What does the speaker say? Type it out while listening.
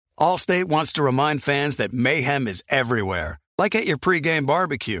Allstate wants to remind fans that mayhem is everywhere, like at your pregame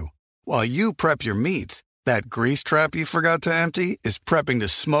barbecue. While you prep your meats, that grease trap you forgot to empty is prepping to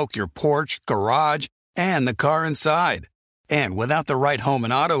smoke your porch, garage, and the car inside. And without the right home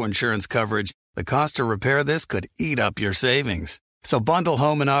and auto insurance coverage, the cost to repair this could eat up your savings. So bundle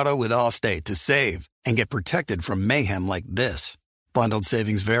home and auto with Allstate to save and get protected from mayhem like this. Bundled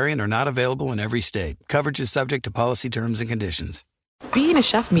savings vary and are not available in every state. Coverage is subject to policy terms and conditions. Being a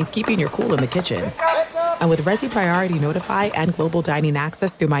chef means keeping your cool in the kitchen. And with Resi Priority Notify and Global Dining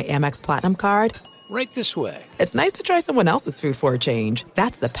Access through my Amex Platinum card, right this way. It's nice to try someone else's food for a change.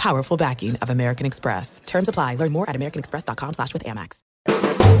 That's the powerful backing of American Express. Terms apply. Learn more at americanexpress.com/withAmex.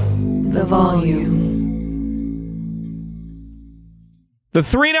 The Volume. The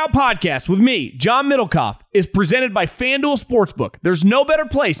 3 and Out podcast with me, John Middlecoff, is presented by FanDuel Sportsbook. There's no better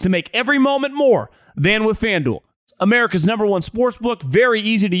place to make every moment more than with FanDuel. America's #1 sportsbook, very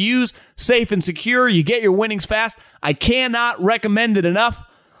easy to use, safe and secure. You get your winnings fast. I cannot recommend it enough.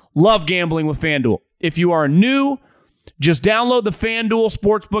 Love gambling with FanDuel. If you are new, just download the FanDuel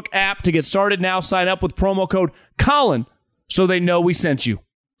Sportsbook app to get started now. Sign up with promo code Colin so they know we sent you.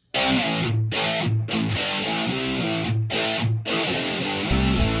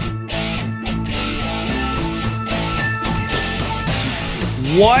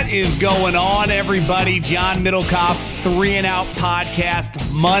 What is going on, everybody? John Middlecoff, 3 and Out podcast,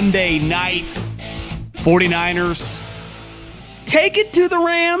 Monday night. 49ers take it to the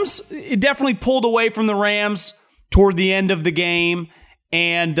Rams. It definitely pulled away from the Rams toward the end of the game.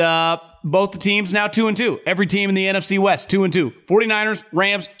 And both the teams now 2-2. Every team in the NFC West, 2-2. 49ers,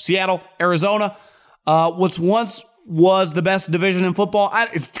 Rams, Seattle, Arizona. What's once was the best division in football,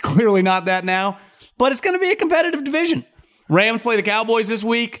 it's clearly not that now. But it's going to be a competitive division. Rams play the Cowboys this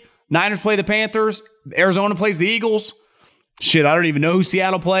week. Niners play the Panthers. Arizona plays the Eagles. Shit, I don't even know who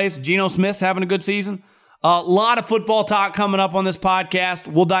Seattle plays. Geno Smith's having a good season. A lot of football talk coming up on this podcast.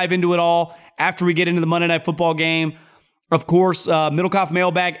 We'll dive into it all after we get into the Monday Night Football game. Of course, Middlecoff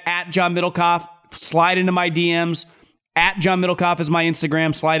mailbag at John Middlecoff. Slide into my DMs. At John Middlecoff is my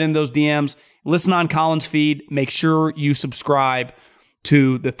Instagram. Slide in those DMs. Listen on Colin's feed. Make sure you subscribe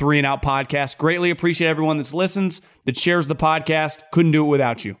to the 3 and Out podcast. Greatly appreciate everyone that listens, that shares the podcast. Couldn't do it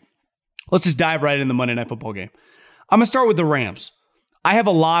without you. Let's just dive right into the Monday Night Football game. I'm going to start with the Rams. I have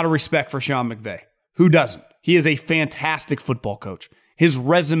a lot of respect for Sean McVay. Who doesn't? He is a fantastic football coach. His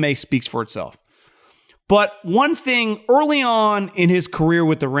resume speaks for itself. But one thing, early on in his career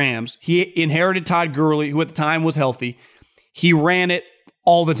with the Rams, he inherited Todd Gurley, who at the time was healthy. He ran it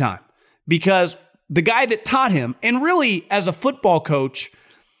all the time because the guy that taught him, and really as a football coach,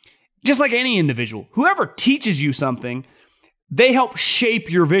 just like any individual, whoever teaches you something, they help shape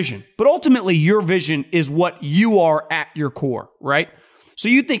your vision. But ultimately, your vision is what you are at your core, right? So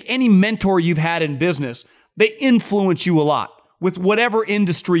you think any mentor you've had in business, they influence you a lot with whatever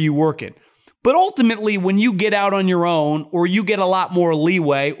industry you work in. But ultimately, when you get out on your own, or you get a lot more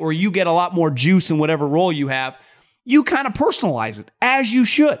leeway, or you get a lot more juice in whatever role you have, you kind of personalize it, as you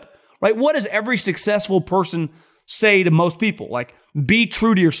should. Right? What does every successful person say to most people? Like, be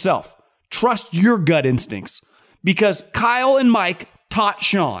true to yourself. Trust your gut instincts. Because Kyle and Mike taught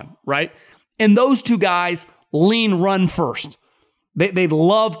Sean, right? And those two guys run first. They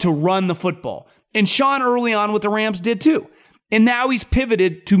love to run the football. And Sean early on with the Rams did too. And now he's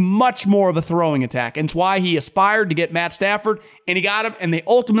pivoted to much more of a throwing attack. And it's why he aspired to get Matt Stafford, and he got him, and they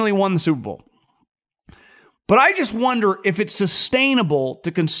ultimately won the Super Bowl. But I just wonder if it's sustainable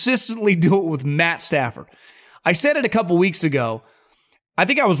to consistently do it with Matt Stafford. I said it a couple weeks ago. I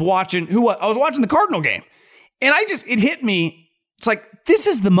think I was watching the Cardinal game. And it hit me. It's like, this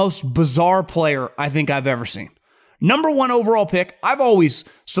is the most bizarre player I think I've ever seen. #1 overall pick. I've always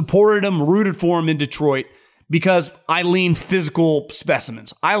supported him, rooted for him in Detroit because I lean physical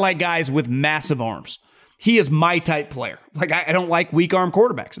specimens. I like guys with massive arms. He is my type player. Like, I don't like weak arm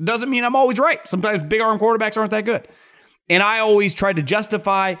quarterbacks. It doesn't mean I'm always right. Sometimes big arm quarterbacks aren't that good. And I always tried to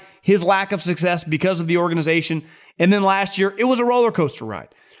justify his lack of success because of the organization. And then last year, it was a roller coaster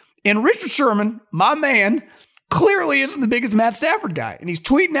ride. And Richard Sherman, my man, clearly isn't the biggest Matt Stafford guy. And he's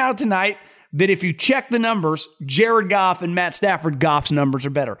tweeting out tonight that if you check the numbers, Jared Goff and Matt Stafford, Goff's numbers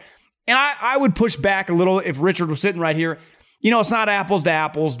are better. And I would push back a little if Richard was sitting right here. You know, it's not apples to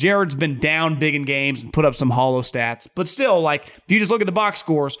apples. Jared's been down big in games and put up some hollow stats. But still, like, if you just look at the box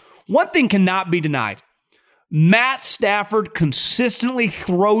scores, one thing cannot be denied. Matt Stafford consistently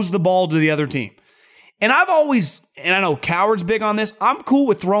throws the ball to the other team. And I've always, and I know Coward's big on this, I'm cool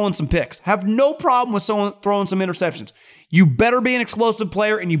with throwing some picks. Have no problem with someone throwing some interceptions. You better be an explosive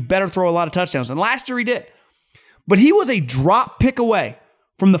player and you better throw a lot of touchdowns. And last year he did. But he was a drop pick away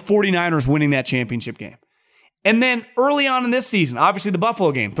from the 49ers winning that championship game. And then early on in this season, obviously the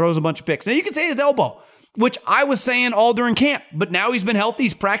Buffalo game, throws a bunch of picks. Now you can say his elbow, which I was saying all during camp, but now he's been healthy.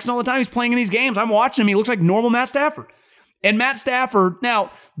 He's practicing all the time. He's playing in these games. I'm watching him. He looks like normal Matt Stafford. And Matt Stafford,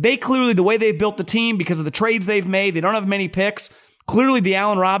 now, they clearly, the way they've built the team, because of the trades they've made, they don't have many picks. Clearly, the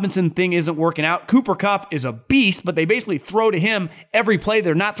Allen Robinson thing isn't working out. Cooper Kupp is a beast, but they basically throw to him every play.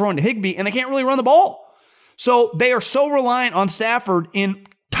 They're not throwing to Higbee, and they can't really run the ball. So they are so reliant on Stafford in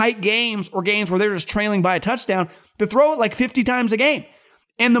tight games or games where they're just trailing by a touchdown to throw it like 50 times a game.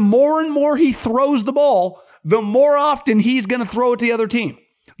 And the more and more he throws the ball, the more often he's going to throw it to the other team.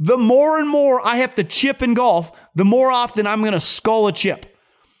 The more and more I have to chip in golf, the more often I'm going to skull a chip.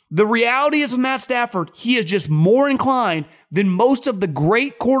 The reality is with Matt Stafford, he is just more inclined than most of the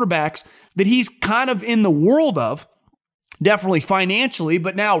great quarterbacks that he's kind of in the world of, definitely financially,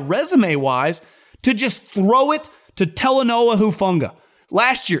 but now resume-wise, to just throw it to Talanoa Hufanga.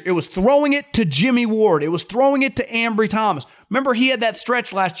 Last year, it was throwing it to Jimmy Ward. It was throwing it to Ambry Thomas. Remember, he had that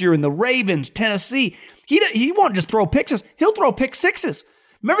stretch last year in the Ravens, Tennessee. He won't just throw picks. He'll throw pick sixes.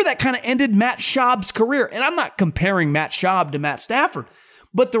 Remember, that kind of ended Matt Schaub's career. And I'm not comparing Matt Schaub to Matt Stafford.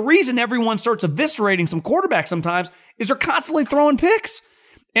 But the reason everyone starts eviscerating some quarterbacks sometimes is they're constantly throwing picks.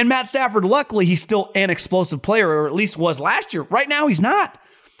 And Matt Stafford, luckily, he's still an explosive player, or at least was last year. Right now, he's not.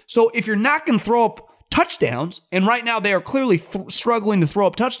 So if you're not going to throw up touchdowns, and right now they are clearly struggling to throw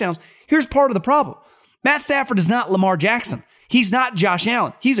up touchdowns, here's part of the problem. Matt Stafford is not Lamar Jackson. He's not Josh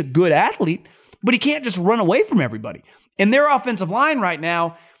Allen. He's a good athlete, but he can't just run away from everybody. And their offensive line right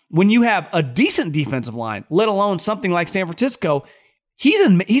now, when you have a decent defensive line, let alone something like San Francisco, he's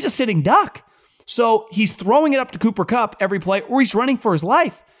a sitting duck. So he's throwing it up to Cooper Kupp every play, or he's running for his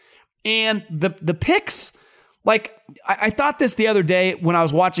life. And the picks, like I thought this the other day when I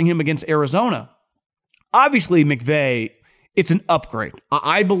was watching him against Arizona. Obviously, McVay, it's an upgrade.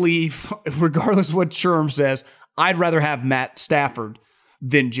 I believe, regardless of what Sherm says, I'd rather have Matt Stafford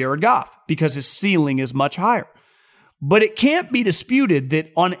than Jared Goff because his ceiling is much higher. But it can't be disputed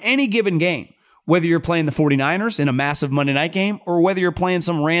that on any given game, whether you're playing the 49ers in a massive Monday night game or whether you're playing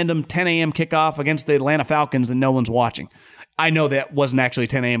some random 10 a.m. kickoff against the Atlanta Falcons that no one's watching. I know that wasn't actually a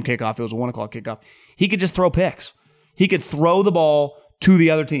 10 a.m. kickoff. It was a 1 o'clock kickoff. He could just throw picks. He could throw the ball to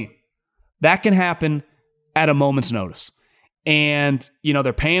the other team. That can happen at a moment's notice. And,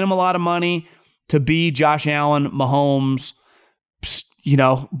 they're paying him a lot of money to be Josh Allen, Mahomes,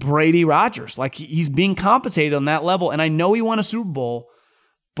 Brady, Rodgers. Like, he's being compensated on that level. And I know he won a Super Bowl,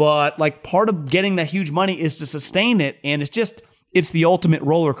 but like part of getting that huge money is to sustain it. And it's the ultimate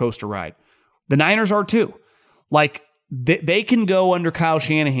roller coaster ride. The Niners are too. Like, they can go under Kyle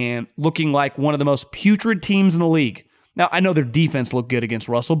Shanahan looking like one of the most putrid teams in the league. Now, I know their defense looked good against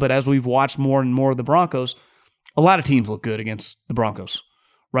Russell, but as we've watched more and more of the Broncos, a lot of teams look good against the Broncos,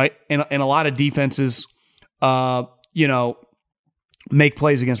 right? And a lot of defenses, make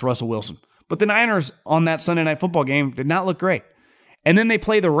plays against Russell Wilson. But the Niners on that Sunday Night Football game did not look great. And then they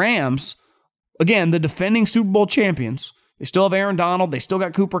play the Rams, again, the defending Super Bowl champions. They still have Aaron Donald. They still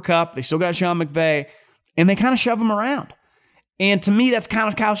got Cooper Kupp. They still got Sean McVay. And they kind of shove them around. And to me, that's kind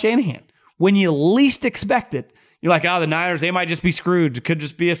of Kyle Shanahan. When you least expect it, you're like, the Niners, they might just be screwed. It could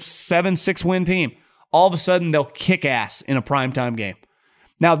just be a 7-6 win team. All of a sudden, they'll kick ass in a primetime game.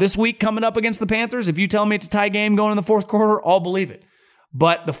 Now, this week coming up against the Panthers, if you tell me it's a tie game going in the fourth quarter, I'll believe it.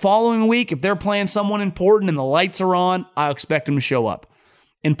 But the following week, if they're playing someone important and the lights are on, I expect them to show up.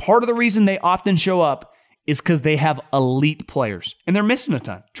 And part of the reason they often show up is because they have elite players. And they're missing a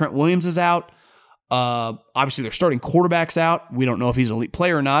ton. Trent Williams is out. Obviously, their starting quarterback's out. We don't know if he's an elite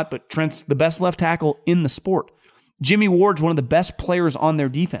player or not, but Trent's the best left tackle in the sport. Jimmy Ward's one of the best players on their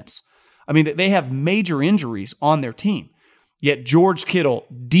defense. I mean, they have major injuries on their team. Yet George Kittle,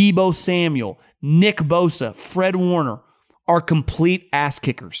 Deebo Samuel, Nick Bosa, Fred Warner are complete ass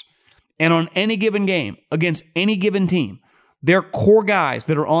kickers. And on any given game, against any given team, their core guys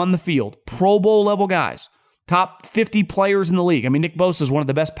that are on the field, Pro Bowl level guys, top 50 players in the league. I mean, Nick Bosa is one of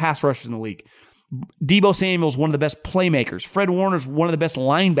the best pass rushers in the league. Deebo Samuel is one of the best playmakers. Fred Warner is one of the best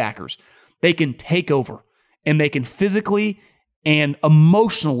linebackers. They can take over, and they can physically and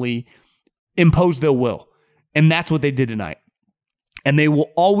emotionally impose their will. And that's what they did tonight. And they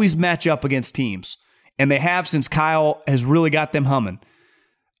will always match up against teams. And they have since Kyle has really got them humming.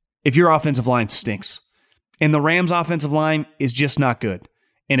 If your offensive line stinks. And the Rams' offensive line is just not good.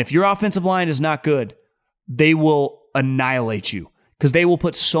 And if your offensive line is not good, they will annihilate you. Because they will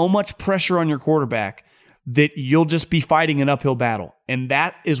put so much pressure on your quarterback that you'll just be fighting an uphill battle. And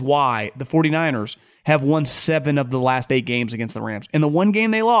that is why the 49ers have won 7 of the last 8 games against the Rams. And the one game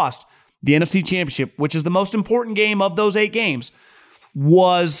they lost, the NFC Championship, which is the most important game of those 8 games,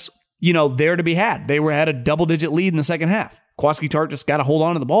 was, there to be had. They had a double-digit lead in the second half. Kwaski Tart just got to hold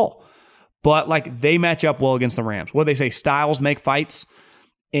on to the ball. But, they match up well against the Rams. What do they say? Styles make fights.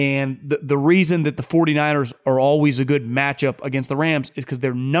 And the reason that the 49ers are always a good matchup against the Rams is because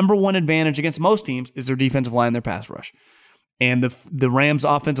their number one advantage against most teams is their defensive line, their pass rush. And the Rams'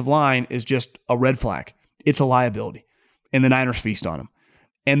 offensive line is just a red flag. It's a liability. And the Niners feast on them.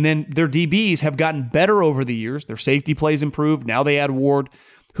 And then their DBs have gotten better over the years. Their safety plays improved. Now they add Ward.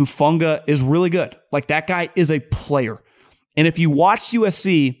 Hufanga is really good. That guy is a player. And if you watch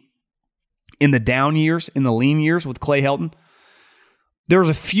USC in the down years, in the lean years with Clay Helton, there was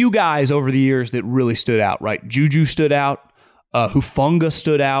a few guys over the years that really stood out, right? Juju stood out. Hufanga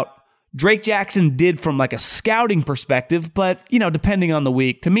stood out. Drake Jackson did from a scouting perspective, but, depending on the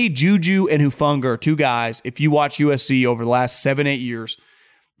week. To me, Juju and Hufanga are two guys, if you watch USC over the last 7-8 years,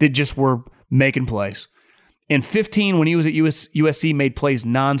 that just were making plays. In 15, when he was at USC, made plays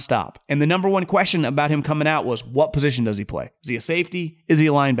nonstop. And the number one question about him coming out was, what position does he play? Is he a safety? Is he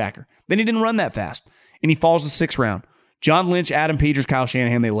a linebacker? Then he didn't run that fast. And he falls to 6th round. John Lynch, Adam Peters, Kyle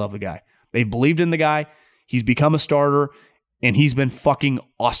Shanahan, they love the guy. They've believed in the guy. He's become a starter, and he's been fucking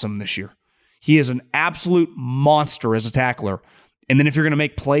awesome this year. He is an absolute monster as a tackler. And then if you're going to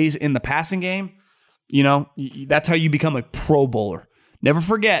make plays in the passing game, that's how you become a Pro Bowler. Never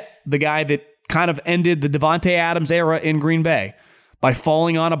forget the guy that kind of ended the Devontae Adams era in Green Bay by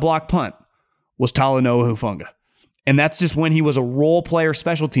falling on a block punt was Talanoa Hufanga. And that's just when he was a role player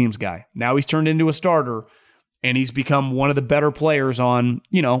special teams guy. Now he's turned into a starter, and he's become one of the better players on,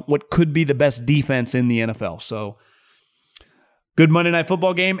 what could be the best defense in the NFL. So, good Monday Night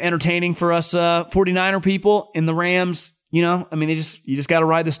Football game, entertaining for us 49er people. In the Rams, you just got to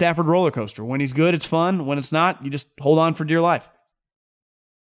ride the Stafford roller coaster. When he's good, it's fun. When it's not, you just hold on for dear life.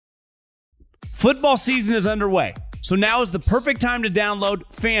 Football season is underway, so now is the perfect time to download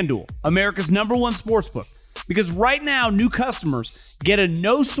FanDuel, America's #1 sportsbook. Because right now, new customers get a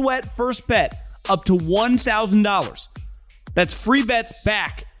no-sweat first bet up to $1,000. That's free bets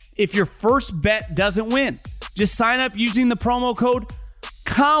back if your first bet doesn't win. Just sign up using the promo code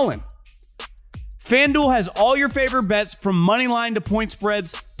Colin. FanDuel has all your favorite bets from money line to point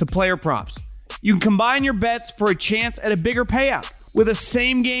spreads to player props. You can combine your bets for a chance at a bigger payout with a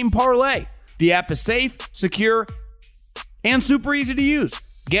same-game parlay. The app is safe, secure, and super easy to use.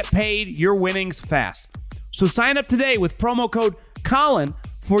 Get paid your winnings fast. So sign up today with promo code Colin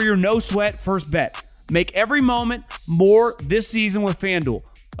for your no-sweat first bet. Make every moment more this season with FanDuel,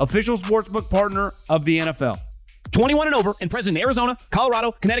 official sportsbook partner of the NFL. 21 and over and present in Arizona,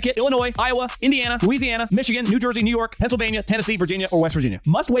 Colorado, Connecticut, Illinois, Iowa, Indiana, Louisiana, Michigan, New Jersey, New York, Pennsylvania, Tennessee, Virginia, or West Virginia.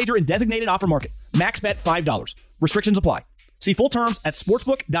 Must wager in designated offer market. Max bet $5. Restrictions apply. See full terms at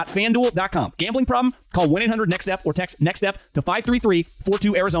sportsbook.fanduel.com. Gambling problem? Call 1-800-NEXT-STEP or text NEXT-STEP to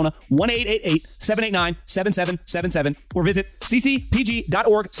 533-42 Arizona 1-888-789-7777 or visit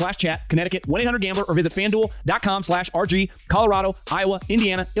ccpg.org/chat Connecticut 1-800-GAMBLER or visit fanduel.com/RG Colorado, Iowa,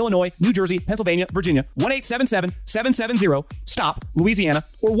 Indiana, Illinois, New Jersey, Pennsylvania, Virginia 1-877-770-STOP Louisiana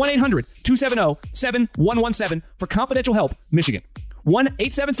or 1-800-270-7117 for confidential help Michigan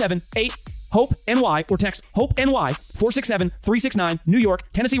 1-877-8-HOPE-NY or text HOPE-NY 467-369 New York,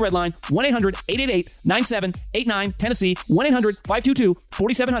 Tennessee Redline 1-800-888-9789 Tennessee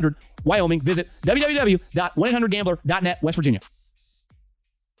 1-800-522-4700 Wyoming. Visit www.1800gambler.net West Virginia.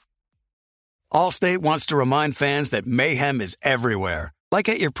 Allstate wants to remind fans that mayhem is everywhere, like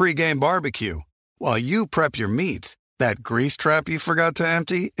at your pregame barbecue. While you prep your meats, that grease trap you forgot to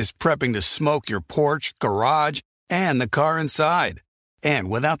empty is prepping to smoke your porch, garage, and the car inside.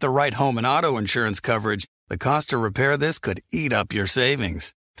 And without the right home and auto insurance coverage, the cost to repair this could eat up your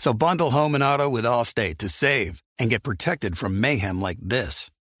savings. So bundle home and auto with Allstate to save and get protected from mayhem like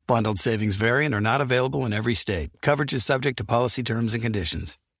this. Bundled savings vary and are not available in every state. Coverage is subject to policy terms and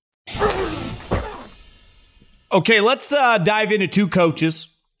conditions. Okay, let's dive into two coaches.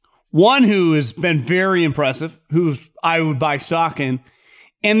 One who has been very impressive, who I would buy stock in,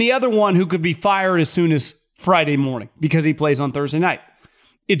 and the other one who could be fired as soon as Friday morning because he plays on Thursday night.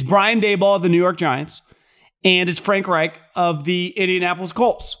 It's Brian Daboll of the New York Giants, and it's Frank Reich of the Indianapolis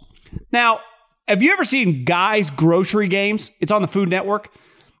Colts. Now, have you ever seen Guy's Grocery Games? It's on the Food Network.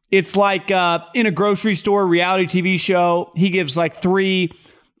 It's like in a grocery store reality TV show. He gives like 3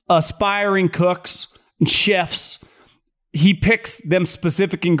 aspiring cooks and chefs. He picks them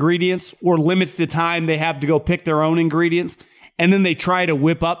specific ingredients or limits the time they have to go pick their own ingredients, and then they try to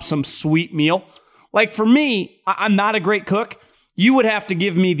whip up some sweet meal. Like for me, I'm not a great cook. You would have to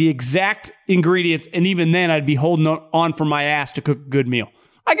give me the exact ingredients, and even then I'd be holding on for my ass to cook a good meal.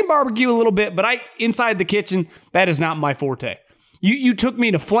 I can barbecue a little bit, but inside the kitchen, that is not my forte. You took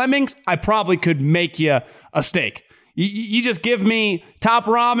me to Fleming's, I probably could make you a steak. You just give me top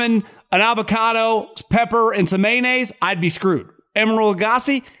ramen, an avocado, pepper, and some mayonnaise, I'd be screwed. Emeril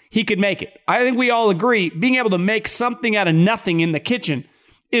Lagasse, he could make it. I think we all agree being able to make something out of nothing in the kitchen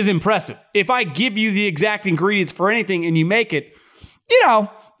is impressive. If I give you the exact ingredients for anything and you make it,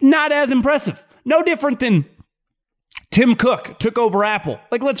 not as impressive. No different than Tim Cook took over Apple.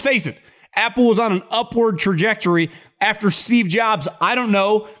 Like, let's face it, Apple was on an upward trajectory after Steve Jobs,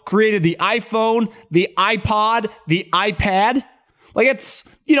 created the iPhone, the iPod, the iPad. Like, it's,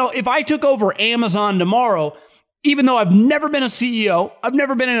 if I took over Amazon tomorrow, even though I've never been a CEO, I've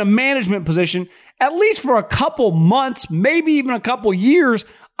never been in a management position, at least for a couple months, maybe even a couple years,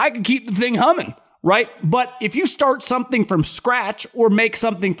 I could keep the thing humming, right? But if you start something from scratch or make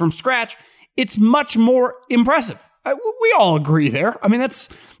something from scratch, it's much more impressive. We all agree there. I mean, that's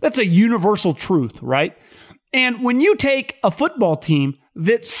a universal truth, right? And when you take a football team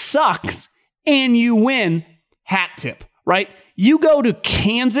that sucks and you win, hat tip, right? You go to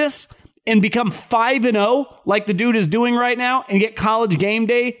Kansas and become 5-0 like the dude is doing right now and get College Game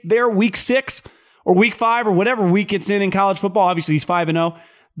Day there week 6 or week 5 or whatever week it's in college football. Obviously, he's 5-0.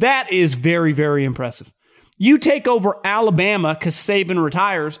 That is very, very impressive. You take over Alabama because Saban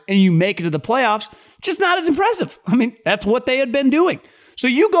retires and you make it to the playoffs, just not as impressive. I mean, that's what they had been doing. So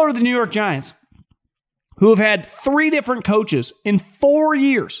you go to the New York Giants, who have had 3 different coaches in 4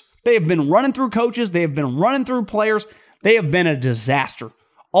 years. They have been running through coaches. They have been running through players. They have been a disaster.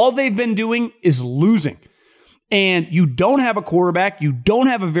 All they've been doing is losing. And you don't have a quarterback. You don't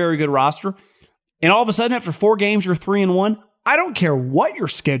have a very good roster. And all of a sudden, after 4 games, you're 3-1. I don't care what your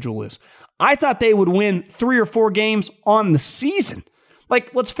schedule is. I thought they would win 3 or 4 games on the season.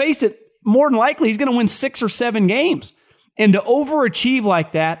 Like, let's face it, more than likely, he's going to win 6 or 7 games. And to overachieve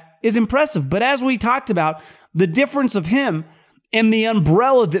like that is impressive. But as we talked about, the difference of him and the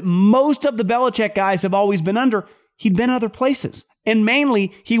umbrella that most of the Belichick guys have always been under, he'd been other places. And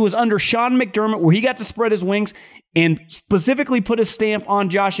mainly, he was under Sean McDermott, where he got to spread his wings and specifically put his stamp on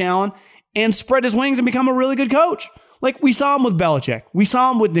Josh Allen and spread his wings and become a really good coach. Like, we saw him with Belichick. We saw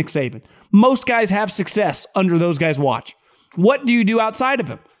him with Nick Saban. Most guys have success under those guys' watch. What do you do outside of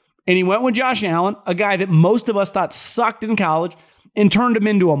him? And he went with Josh Allen, a guy that most of us thought sucked in college, and turned him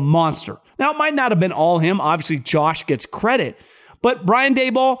into a monster. Now, it might not have been all him. Obviously, Josh gets credit. But Brian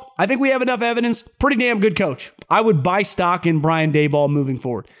Daboll, I think we have enough evidence. Pretty damn good coach. I would buy stock in Brian Daboll moving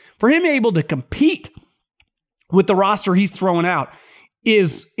forward. For him able to compete with the roster he's throwing out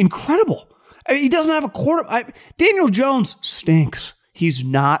is incredible. I mean, he doesn't have a quarterback. Daniel Jones stinks. He's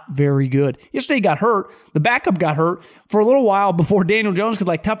not very good. Yesterday he got hurt. The backup got hurt for a little while before Daniel Jones could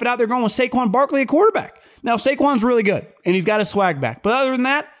tough it out. They're going with Saquon Barkley at quarterback. Now, Saquon's really good, and he's got his swag back. But other than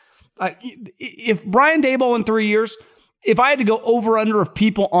that, if Brian Daboll in 3 years, if I had to go over-under of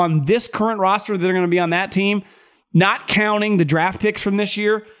people on this current roster that are going to be on that team, not counting the draft picks from this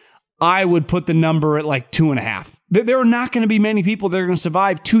year, I would put the number at 2.5. There are not going to be many people that are going to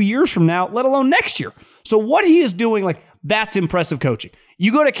survive 2 years from now, let alone next year. So what he is doing, that's impressive coaching.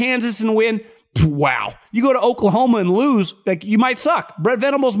 You go to Kansas and win, wow. You go to Oklahoma and lose, you might suck. Brett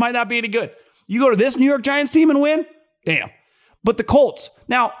Venables might not be any good. You go to this New York Giants team and win, damn. But the Colts.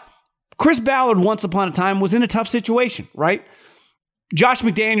 Now, Chris Ballard once upon a time was in a tough situation, right? Josh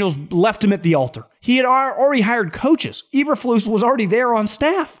McDaniels left him at the altar. He had already hired coaches. Eberflus was already there on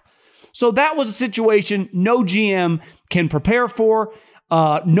staff. So that was a situation no GM can prepare for,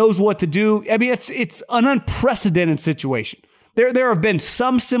 knows what to do. I mean, it's an unprecedented situation. There have been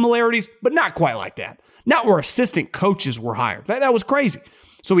some similarities, but not quite like that. Not where assistant coaches were hired. That was crazy.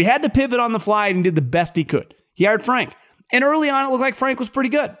 So he had to pivot on the fly and did the best he could. He hired Frank. And early on, it looked like Frank was pretty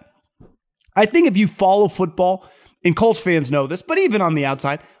good. I think if you follow football, and Colts fans know this, but even on the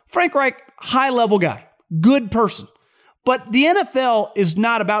outside, Frank Reich, high-level guy, good person. But the NFL is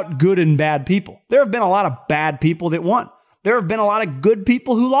not about good and bad people. There have been a lot of bad people that won. There have been a lot of good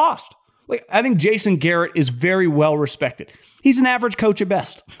people who lost. I think Jason Garrett is very well respected. He's an average coach at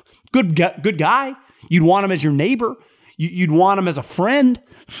best. Good guy. You'd want him as your neighbor. You'd want him as a friend.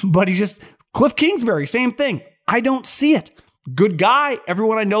 But he's just Cliff Kingsbury, same thing. I don't see it. Good guy.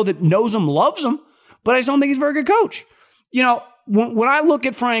 Everyone I know that knows him loves him. But I just don't think he's a very good coach. When I look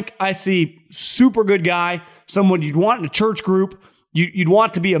at Frank, I see super good guy, someone you'd want in a church group. You'd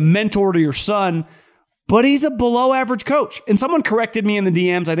want to be a mentor to your son, but he's a below average coach. And someone corrected me in the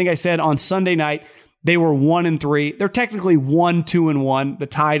DMs. I think I said on Sunday night, they were 1-3. They're technically 1-2-1, the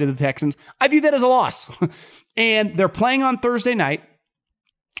tie to the Texans. I view that as a loss. And they're playing on Thursday night.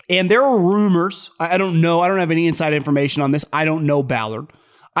 And there are rumors. I don't know. I don't have any inside information on this. I don't know Ballard.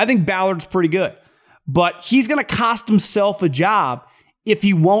 I think Ballard's pretty good. but he's going to cost himself a job if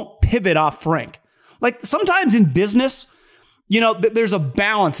he won't pivot off Frank. Like sometimes in business, there's a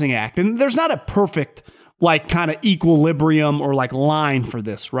balancing act, and there's not a perfect like kind of equilibrium or like line for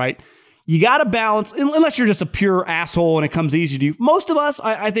this, right? You got to balance, unless you're just a pure asshole and it comes easy to you. Most of us,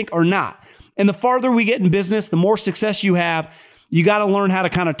 I think, are not. And the farther we get in business, the more success you have, you got to learn how to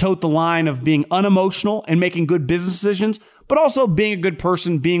kind of tote the line of being unemotional and making good business decisions, but also being a good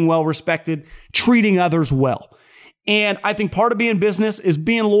person, being well respected, treating others well. And I think part of being business is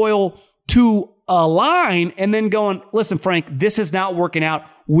being loyal to a line and then going, listen, Frank, this is not working out.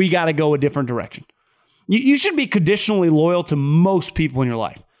 We got to go a different direction. You should be conditionally loyal to most people in your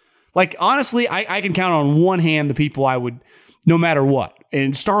life. Like, honestly, I can count on one hand the people I would, no matter what.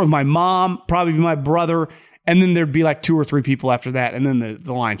 And start with my mom, probably my brother, and then there'd be like 2 or 3 people after that, and then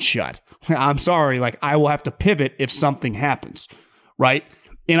the line's shut. I'm sorry, like I will have to pivot if something happens, right?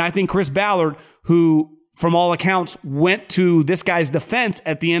 And I think Chris Ballard, who from all accounts went to this guy's defense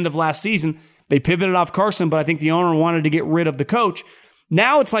at the end of last season, they pivoted off Carson, but I think the owner wanted to get rid of the coach.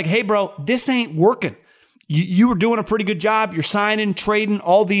 Now it's like, hey, bro, this ain't working. You were doing a pretty good job. You're signing, trading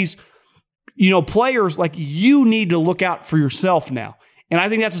all these, players. Like, you need to look out for yourself now. And I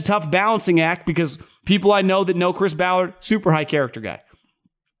think that's a tough balancing act because people I know that know Chris Ballard, super high character guy.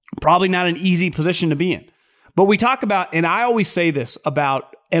 Probably not an easy position to be in. But we talk about, and I always say this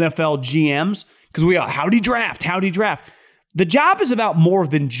about NFL GMs, because how do you draft? How do you draft? The job is about more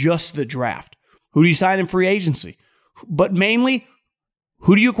than just the draft. Who do you sign in free agency? But mainly,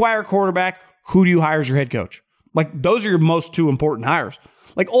 who do you acquire a quarterback? Who do you hire as your head coach? Like, those are your most 2 important hires.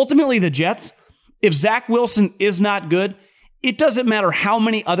 Like, ultimately, the Jets, if Zach Wilson is not good, it doesn't matter how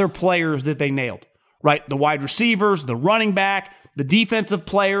many other players that they nailed, right? The wide receivers, the running back, the defensive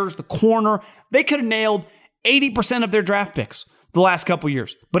players, the corner. They could have nailed 80% of their draft picks the last couple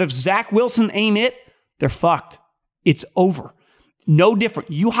years. But if Zach Wilson ain't it, they're fucked. It's over. No different.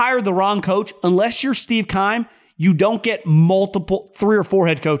 You hire the wrong coach, unless you're Steve Keim, you don't get 3 or 4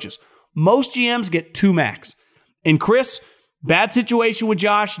 head coaches. Most GMs get 2 max. And Chris, bad situation with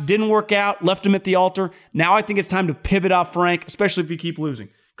Josh, didn't work out, left him at the altar. Now I think it's time to pivot off Frank, especially if you keep losing.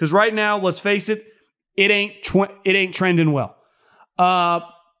 Because right now, let's face it, it ain't trending well.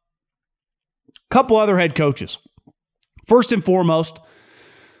 Couple other head coaches. First and foremost,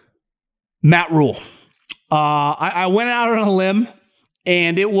 Matt Rule. I went out on a limb,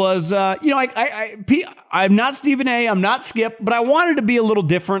 and it was, I'm not Stephen A., I'm not Skip, but I wanted to be a little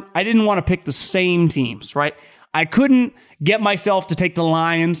different. I didn't want to pick the same teams, right? I couldn't get myself to take the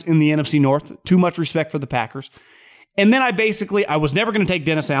Lions in the NFC North. Too much respect for the Packers. And then I was never going to take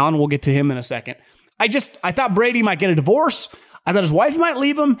Dennis Allen. We'll get to him in a second. I thought Brady might get a divorce. I thought his wife might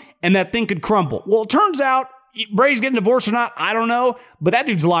leave him, and that thing could crumble. Well, it turns out Brady's getting divorced or not, I don't know, but that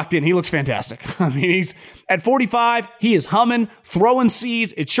dude's locked in. He looks fantastic. I mean, he's at 45. He is humming, throwing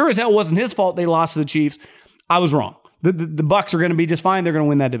C's. It sure as hell wasn't his fault they lost to the Chiefs. I was wrong. The Bucs are going to be just fine. They're going to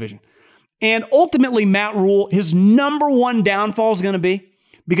win that division. And ultimately, Matt Rule, his number one downfall is going to be,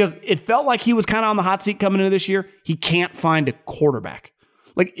 because it felt like he was kind of on the hot seat coming into this year, he can't find a quarterback.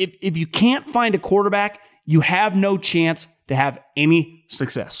 Like, if you can't find a quarterback, you have no chance to have any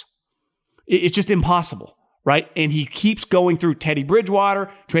success. It's just impossible, right? And he keeps going through Teddy Bridgewater,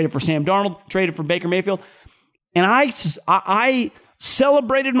 traded for Sam Darnold, traded for Baker Mayfield. And I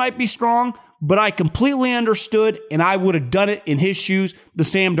celebrated might be strong, but I completely understood, and I would have done it in his shoes, the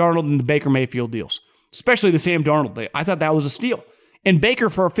Sam Darnold and the Baker Mayfield deals, especially the Sam Darnold deal. I thought that was a steal. And Baker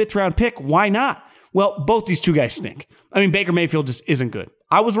for a 5th-round pick, why not? Well, both these two guys stink. I mean, Baker Mayfield just isn't good.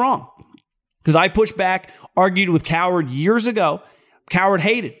 I was wrong because I pushed back, argued with Coward years ago. Coward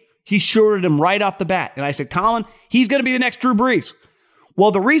hated. He shorted him right off the bat. And I said, Colin, he's going to be the next Drew Brees.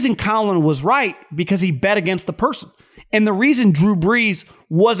 Well, the reason Colin was right, because he bet against the person. And the reason Drew Brees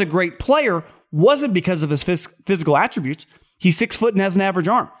was a great player wasn't because of his physical attributes. He's 6 foot and has an average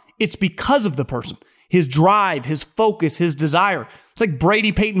arm. It's because of the person. His drive, his focus, his desire. It's like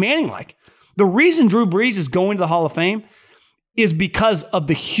Brady, Peyton Manning-like. The reason Drew Brees is going to the Hall of Fame is because of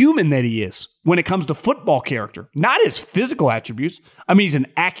the human that he is when it comes to football character, not his physical attributes. I mean, he's an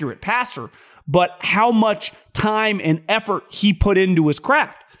accurate passer, but how much time and effort he put into his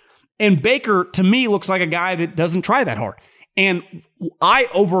craft. And Baker, to me, looks like a guy that doesn't try that hard. And I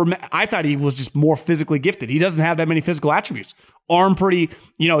thought he was just more physically gifted. He doesn't have that many physical attributes. Arm pretty,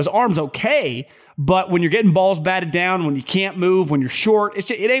 his arm's okay, but when you're getting balls batted down, when you can't move, when you're short,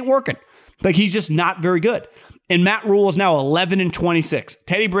 it ain't working. Like, he's just not very good. And Matt Rule is now 11-26.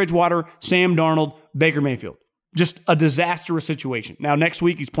 Teddy Bridgewater, Sam Darnold, Baker Mayfield. Just a disastrous situation. Now, next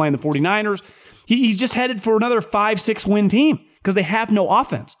week, he's playing the 49ers. He's just headed for another 5-6 win team because they have no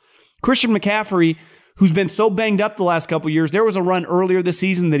offense. Christian McCaffrey, who's been so banged up the last couple of years, there was a run earlier this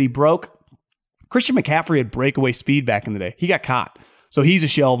season that he broke. Christian McCaffrey had breakaway speed back in the day. He got caught. So he's a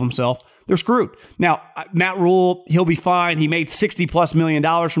shell of himself. They're screwed. Now, Matt Rule, he'll be fine. He made $60+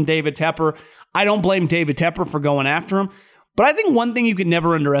 million from David Tepper. I don't blame David Tepper for going after him. But I think one thing you could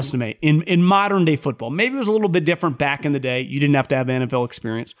never underestimate in modern day football, maybe it was a little bit different back in the day. You didn't have to have NFL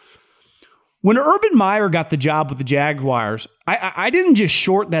experience. When Urban Meyer got the job with the Jaguars, I didn't just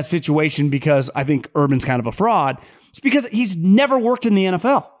short that situation because I think Urban's kind of a fraud. It's because he's never worked in the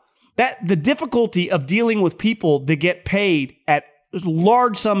NFL. That the difficulty of dealing with people that get paid at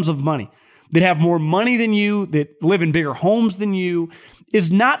large sums of money, that have more money than you, that live in bigger homes than you,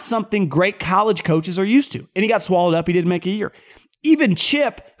 is not something great college coaches are used to. And he got swallowed up. He didn't make a year. Even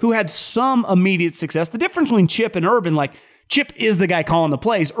Chip, who had some immediate success, the difference between Chip and Urban, like Chip is the guy calling the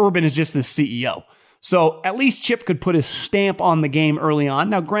plays. Urban is just the CEO. So at least Chip could put his stamp on the game early on.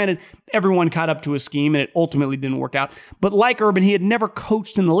 Now, granted, everyone caught up to his scheme and it ultimately didn't work out. But like Urban, he had never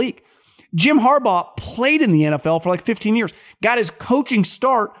coached in the league. Jim Harbaugh played in the NFL for like 15 years, got his coaching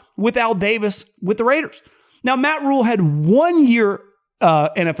start with Al Davis with the Raiders. Now, Matt Rule had 1 year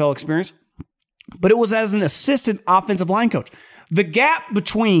NFL experience, but it was as an assistant offensive line coach. The gap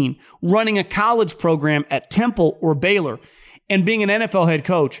between running a college program at Temple or Baylor and being an NFL head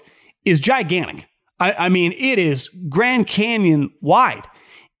coach is gigantic. I mean, it is Grand Canyon wide.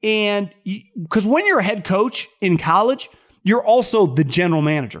 And because when you're a head coach in college, you're also the general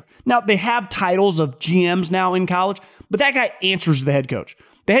manager. Now, they have titles of GMs now in college, but that guy answers to the head coach.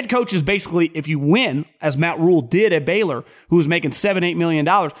 The head coach is basically, if you win, as Matt Rule did at Baylor, who was making $7-8 million,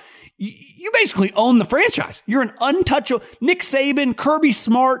 you basically own the franchise. You're an untouchable. Nick Saban, Kirby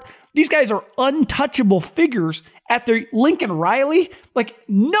Smart, these guys are untouchable figures at their Lincoln Riley. Like,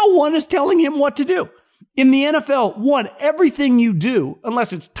 no one is telling him what to do. In the NFL, everything you do,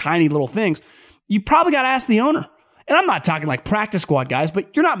 unless it's tiny little things, you probably got to ask the owner. And I'm not talking like practice squad guys,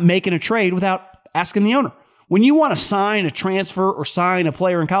 but you're not making a trade without asking the owner. When you want to sign a transfer or sign a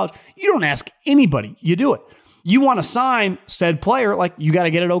player in college, you don't ask anybody. You do it. You want to sign said player, like you got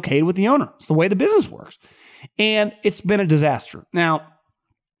to get it okayed with the owner. It's the way the business works. And it's been a disaster. Now,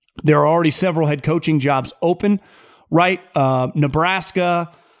 there are already several head coaching jobs open, right? Nebraska,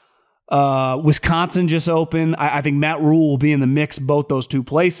 Wisconsin just opened. I think Matt Rule will be in the mix, both those two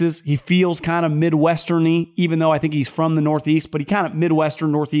places. He feels kind of Midwestern-y, even though I think he's from the Northeast, but he kind of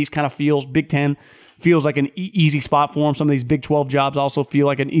Midwestern, Northeast kind of feels. Big Ten feels like an easy spot for him. Some of these Big 12 jobs also feel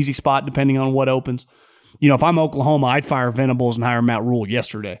like an easy spot depending on what opens. You know, if I'm Oklahoma, I'd fire Venables and hire Matt Rule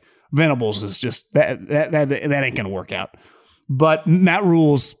yesterday. Venables is just, that ain't going to work out. But Matt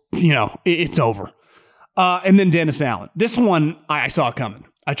Rule's, you know, it's over. And then Dennis Allen. This one, I saw coming.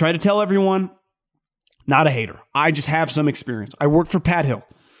 I try to tell everyone, not a hater. I just have some experience. I worked for Pat Hill.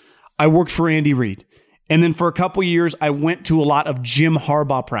 I worked for Andy Reid. And then for a couple years, I went to a lot of Jim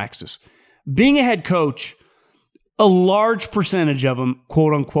Harbaugh practices. Being a head coach, a large percentage of them,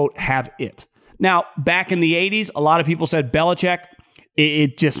 quote unquote, have it. Now, back in the 80s, a lot of people said Belichick,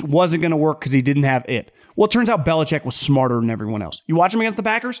 it just wasn't going to work because he didn't have it. Well, it turns out Belichick was smarter than everyone else. You watch him against the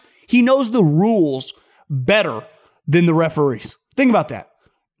Packers, he knows the rules better than the referees. Think about that.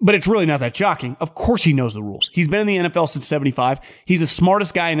 But it's really not that shocking. Of course he knows the rules. He's been in the NFL since 75. He's the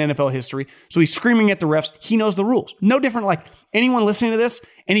smartest guy in NFL history. So he's screaming at the refs. He knows the rules. No different like anyone listening to this,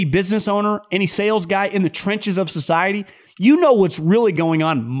 any business owner, any sales guy in the trenches of society, you know what's really going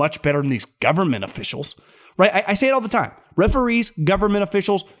on much better than these government officials, right? I say it all the time. Referees, government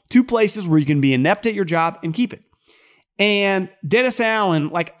officials, two places where you can be inept at your job and keep it. And Dennis Allen,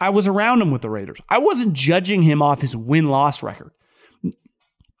 like I was around him with the Raiders. I wasn't judging him off his win-loss record.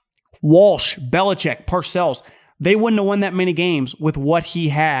 Walsh, Belichick, Parcells, they wouldn't have won that many games with what he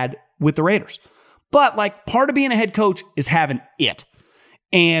had with the Raiders. But like part of being a head coach is having it.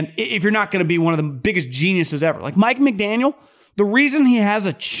 And if you're not going to be one of the biggest geniuses ever, like Mike McDaniel, the reason he has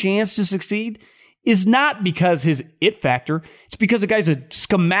a chance to succeed is not because his it factor. It's because the guy's a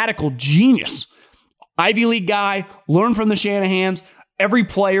schematical genius. Ivy League guy, learned from the Shanahans. Every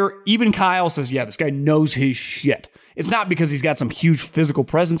player, even Kyle says, yeah, this guy knows his shit. It's not because he's got some huge physical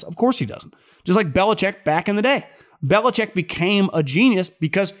presence. Of course he doesn't. Just like Belichick back in the day. Belichick became a genius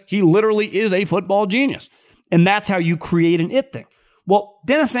because he literally is a football genius. And that's how you create an it thing. Well,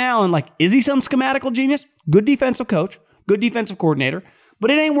 Dennis Allen, like, is he some schematical genius? Good defensive coach, good defensive coordinator,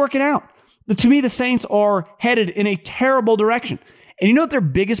 but it ain't working out. To me, the Saints are headed in a terrible direction. And you know what their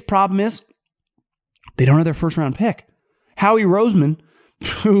biggest problem is? They don't have their first round pick. Howie Roseman,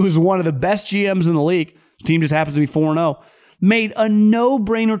 who's one of the best GMs in the league, his team just happens to be 4-0, made a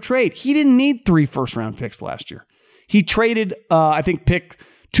no-brainer trade. He didn't need 3 first-round picks last year. He traded, I think, pick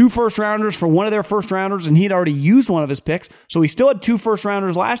 2 first-rounders for one of their first-rounders, and he'd already used one of his picks. So he still had 2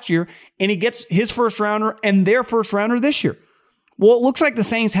 first-rounders last year, and he gets his first-rounder and their first-rounder this year. Well, it looks like the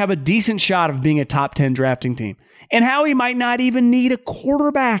Saints have a decent shot of being a top 10 drafting team. And Howie might not even need a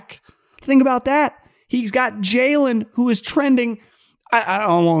quarterback. Think about that. He's got Jalen, who is trending, I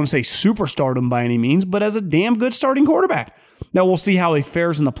don't want to say superstardom by any means, but as a damn good starting quarterback. Now, we'll see how he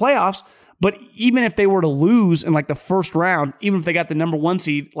fares in the playoffs. But even if they were to lose in like the first round, even if they got the number 1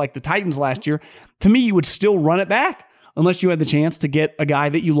 seed like the Titans last year, to me, you would still run it back unless you had the chance to get a guy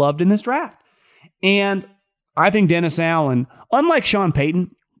that you loved in this draft. And I think Dennis Allen, unlike Sean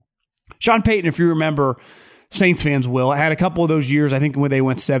Payton, if you remember, Saints fans will, had a couple of those years, I think, when they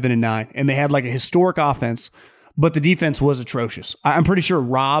went 7-9, and they had like a historic offense, but the defense was atrocious. I'm pretty sure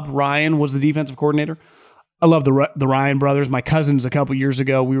Rob Ryan was the defensive coordinator. I love the Ryan brothers. My cousins, a couple years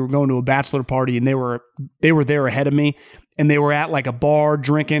ago, we were going to a bachelor party, and they were there ahead of me, and they were at like a bar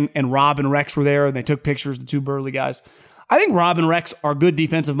drinking, and Rob and Rex were there, and they took pictures, the 2 burly guys. I think Rob and Rex are good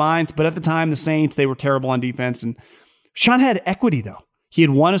defensive minds, but at the time, the Saints, they were terrible on defense, and Sean had equity, though. He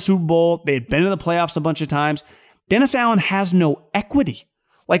had won a Super Bowl. They had been in the playoffs a bunch of times. Dennis Allen has no equity.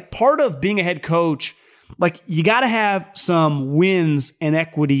 Like, part of being a head coach, like, you got to have some wins and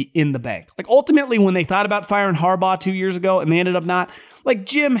equity in the bank. Like, ultimately, when they thought about firing Harbaugh 2 years ago and they ended up not, like,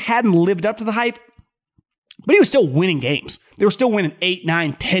 Jim hadn't lived up to the hype, but he was still winning games. They were still winning 8,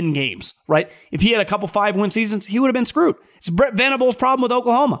 9, 10 games, right? If he had a couple 5-win seasons, he would have been screwed. It's Brett Venables' problem with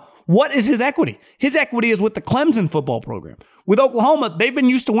Oklahoma. What is his equity? His equity is with the Clemson football program. With Oklahoma, they've been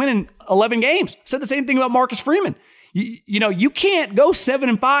used to winning 11 games. Said the same thing about Marcus Freeman. You can't go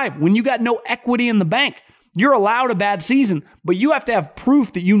 7-5 when you got no equity in the bank. You're allowed a bad season, but you have to have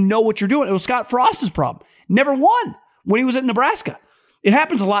proof that you know what you're doing. It was Scott Frost's problem. Never won when he was at Nebraska. It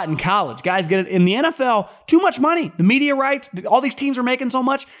happens a lot in college. Guys get it in the NFL, too much money. The media rights, all these teams are making so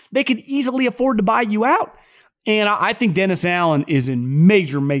much, they could easily afford to buy you out. And I think Dennis Allen is in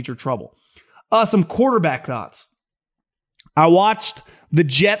major, major trouble. Some quarterback thoughts. I watched the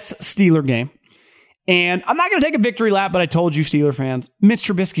Jets-Steeler game, and I'm not going to take a victory lap, but I told you, Steeler fans, Mitch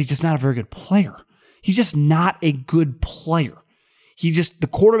Trubisky's just not a very good player. He's just not a good player. The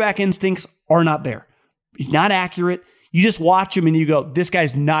quarterback instincts are not there. He's not accurate. You just watch him and you go, this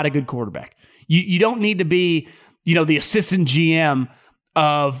guy's not a good quarterback. You don't need to be, the assistant GM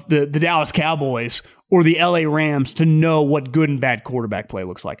of the Dallas Cowboys or the LA Rams to know what good and bad quarterback play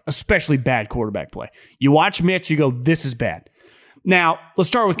looks like, especially bad quarterback play. You watch Mitch, you go, this is bad. Now, let's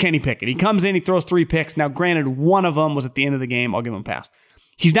start with Kenny Pickett. He comes in, he throws 3 picks. Now, granted, one of them was at the end of the game. I'll give him a pass.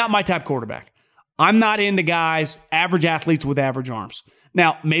 He's not my type quarterback. I'm not into guys, average athletes with average arms.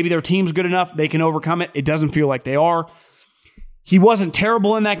 Now, maybe their team's good enough, they can overcome it. It doesn't feel like they are. He wasn't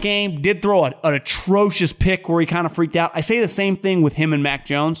terrible in that game. Did throw an atrocious pick where he kind of freaked out. I say the same thing with him and Mac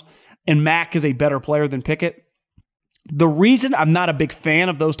Jones, and Mac is a better player than Pickett. The reason I'm not a big fan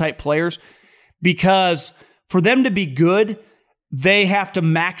of those type players, because for them to be good, they have to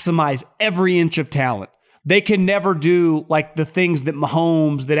maximize every inch of talent. They can never do like the things that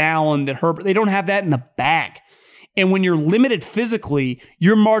Mahomes, that Allen, that Herbert, they don't have that in the bag. And when you're limited physically,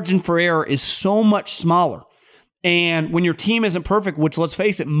 your margin for error is so much smaller. And when your team isn't perfect, which let's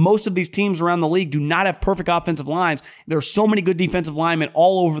face it, most of these teams around the league do not have perfect offensive lines. There are so many good defensive linemen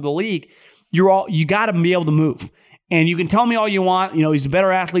all over the league. You got to be able to move. And you can tell me all you want, he's a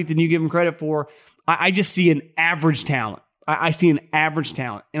better athlete than you give him credit for. I just see an average talent. I see an average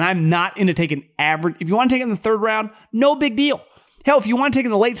talent. And I'm not into taking average. If you want to take it in the 3rd round, no big deal. Hell, if you want to take it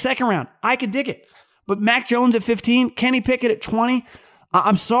in the late 2nd round, I could dig it. But Mac Jones at 15, Kenny Pickett at 20,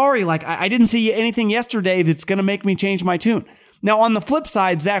 I'm sorry, I didn't see anything yesterday that's going to make me change my tune. Now, on the flip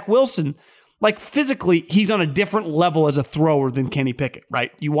side, Zach Wilson, physically, he's on a different level as a thrower than Kenny Pickett,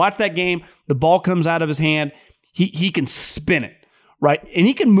 right? You watch that game, the ball comes out of his hand, he can spin it, right? And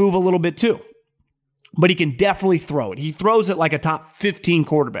he can move a little bit too, but he can definitely throw it. He throws it like a top 15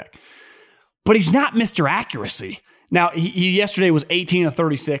 quarterback, but he's not Mr. Accuracy. Now, he yesterday was 18 of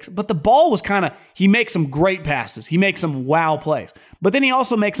 36, but the ball was he makes some great passes. He makes some wow plays. But then he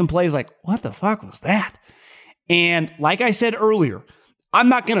also makes some plays like, what the fuck was that? And like I said earlier, I'm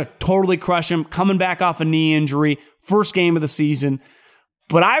not going to totally crush him coming back off a knee injury, first game of the season.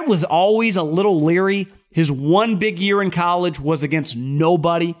 But I was always a little leery. His one big year in college was against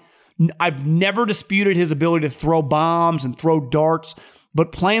nobody. I've never disputed his ability to throw bombs and throw darts,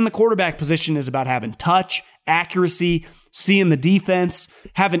 but playing the quarterback position is about having touch, accuracy, seeing the defense,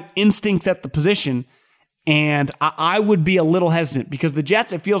 having instincts at the position. And I would be a little hesitant because the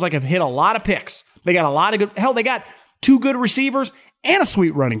Jets, it feels like, have hit a lot of picks. They got a lot of good, they got 2 good receivers and a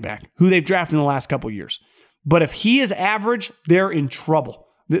sweet running back who they've drafted in the last couple of years. But if he is average, they're in trouble.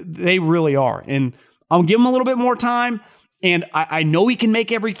 They really are. And I'll give him a little bit more time. And I know he can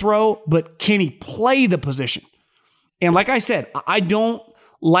make every throw, but can he play the position? And like I said, I don't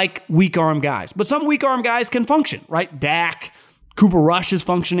like weak arm guys, but some weak arm guys can function, right? Dak, Cooper Rush is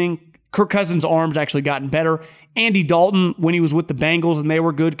functioning. Kirk Cousins' arm's actually gotten better. Andy Dalton, when he was with the Bengals and they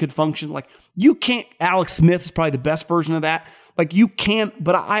were good, could function. Like, you can't. Alex Smith is probably the best version of that. Like, you can't.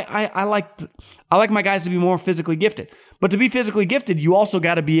 But I like my guys to be more physically gifted. But to be physically gifted, you also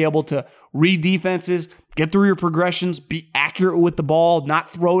got to be able to read defenses, get through your progressions, be accurate with the ball, not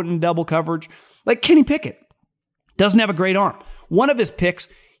throw it in double coverage. Like Kenny Pickett doesn't have a great arm. One of his picks,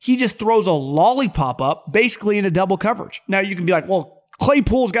 he just throws a lollipop up basically into double coverage. Now you can be like, well,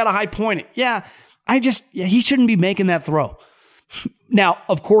 Claypool's got a high point. Yeah, he shouldn't be making that throw. Now,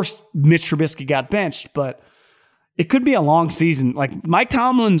 of course, Mitch Trubisky got benched, but it could be a long season. Like Mike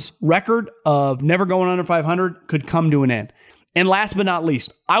Tomlin's record of never going under 500 could come to an end. And last but not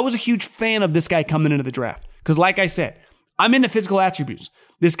least, I was a huge fan of this guy coming into the draft. Because like I said, I'm into physical attributes.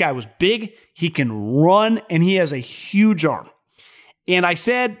 This guy was big, he can run, and he has a huge arm. And I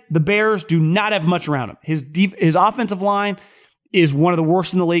said the Bears do not have much around him. His offensive line is one of the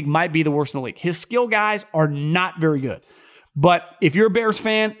worst in the league, might be the worst in the league. His skill guys are not very good. But if you're a Bears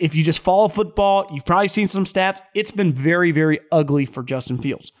fan, if you just follow football, you've probably seen some stats. It's been very, very ugly for Justin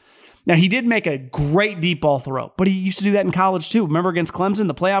Fields. Now, he did make a great deep ball throw, but he used to do that in college too. Remember against Clemson,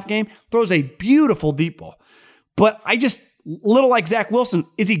 the playoff game? Throws a beautiful deep ball. But little like Zach Wilson,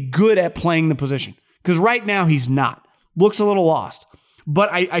 is he good at playing the position? Because right now he's not. Looks a little lost. But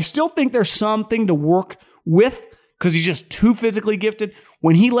I still think there's something to work with because he's just too physically gifted.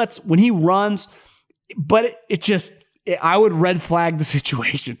 When he runs, but I would red flag the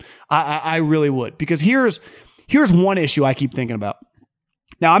situation. I really would. Because here's one issue I keep thinking about.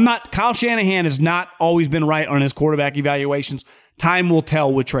 Now, Kyle Shanahan has not always been right on his quarterback evaluations. Time will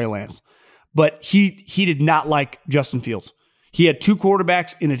tell with Trey Lance. But he did not like Justin Fields. He had two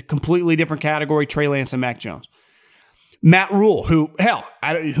quarterbacks in a completely different category, Trey Lance and Mac Jones. Matt Rule, who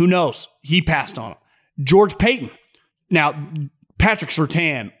knows? He passed on him. George Payton. Now, Patrick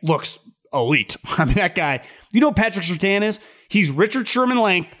Surtain looks elite. I mean, that guy, you know what Patrick Surtain is? He's Richard Sherman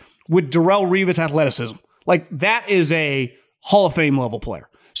length with Darrelle Revis athleticism. Like, that is a Hall of Fame level player.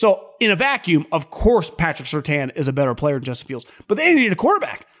 So, in a vacuum, of course, Patrick Surtain is a better player than Justin Fields. But they needed a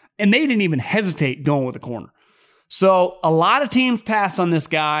quarterback. And they didn't even hesitate going with a corner. So a lot of teams passed on this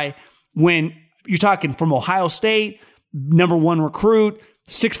guy when you're talking from Ohio State, number one recruit,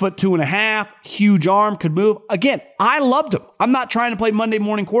 6'2.5", huge arm, could move. Again, I loved him. I'm not trying to play Monday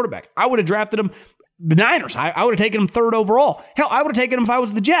morning quarterback. I would have drafted him, the Niners. I would have taken him third overall. Hell, I would have taken him if I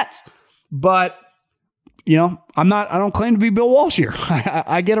was the Jets. But, I don't claim to be Bill Walsh here.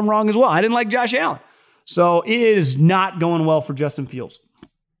 I get him wrong as well. I didn't like Josh Allen. So it is not going well for Justin Fields.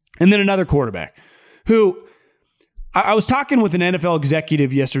 And then another quarterback who I was talking with an NFL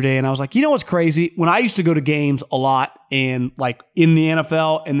executive yesterday, and I was like, you know what's crazy? When I used to go to games a lot and like in the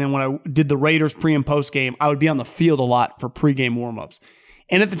NFL, and then when I did the Raiders pre and post game, I would be on the field a lot for pregame warmups.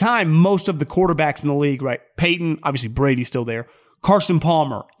 And at the time, most of the quarterbacks in the league, right? Peyton, obviously Brady's still there, Carson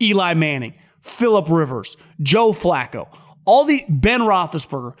Palmer, Eli Manning, Phillip Rivers, Joe Flacco, Ben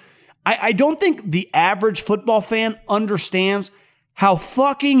Roethlisberger. I don't think the average football fan understands how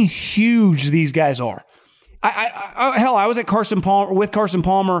fucking huge these guys are. I was at Carson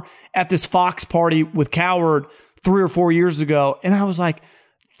Palmer at this Fox party with Coward 3 or 4 years ago, and I was like,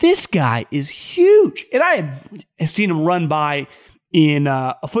 this guy is huge. And I had seen him run by in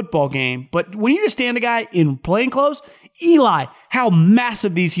a football game, but when you just stand a guy in plain clothes, Eli, how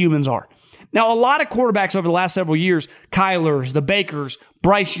massive these humans are. Now, a lot of quarterbacks over the last several years, Kylers, the Bakers,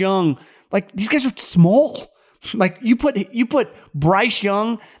 Bryce Young, like these guys are small. Like you put Bryce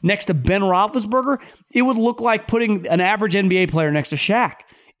Young next to Ben Roethlisberger, it would look like putting an average NBA player next to Shaq.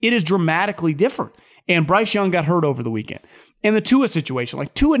 It is dramatically different. And Bryce Young got hurt over the weekend. And the Tua situation,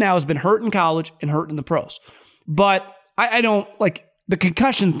 like Tua now has been hurt in college and hurt in the pros. But I don't like the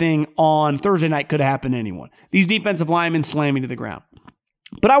concussion thing on Thursday night could happen to anyone. These defensive linemen slamming to the ground.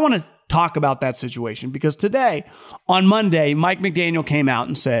 But I want to talk about that situation because today, on Monday, Mike McDaniel came out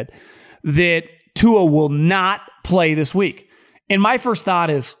and said that Tua will not play this week. And my first thought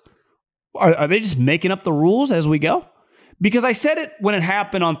is, are they just making up the rules as we go? Because I said it when it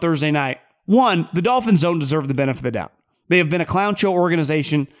happened on Thursday night. One, the Dolphins don't deserve the benefit of the doubt. They have been a clown show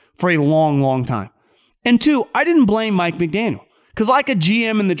organization for a long, long time. And two, I didn't blame Mike McDaniel. Because like a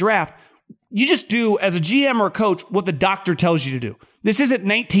GM in the draft, you just do, as a GM or a coach, what the doctor tells you to do. This isn't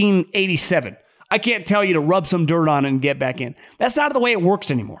 1987. I can't tell you to rub some dirt on it and get back in. That's not the way it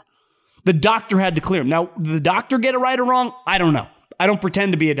works anymore. The doctor had to clear him. Now, did the doctor get it right or wrong? I don't know. I don't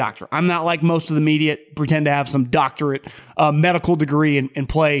pretend to be a doctor. I'm not like most of the media pretend to have some doctorate, medical degree and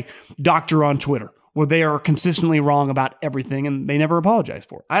play doctor on Twitter, where they are consistently wrong about everything and they never apologize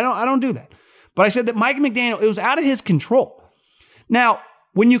for it. I don't do that. But I said that Mike McDaniel, it was out of his control. Now,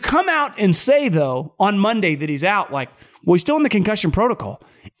 when you come out and say, though, on Monday that he's out, like, well, he's still in the concussion protocol,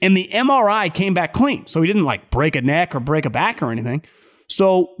 and the MRI came back clean. So he didn't, like, break a neck or break a back or anything.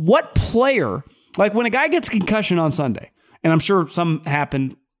 So what player, like when a guy gets concussion on Sunday, and I'm sure some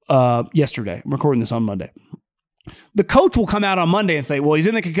happened yesterday, I'm recording this on Monday, the coach will come out on Monday and say, well, he's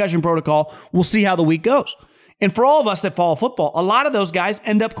in the concussion protocol. We'll see how the week goes. And for all of us that follow football, a lot of those guys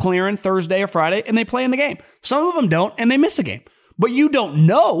end up clearing Thursday or Friday and they play in the game. Some of them don't and they miss a game. But you don't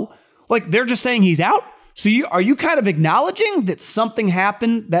know. Like, they're just saying he's out. So are you kind of acknowledging that something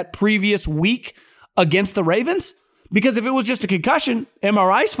happened that previous week against the Ravens? Because if it was just a concussion,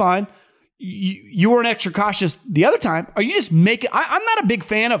 MRI's fine. You weren't extra cautious the other time. Are you just making... I'm not a big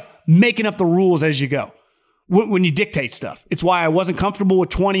fan of making up the rules as you go when you dictate stuff. It's why I wasn't comfortable with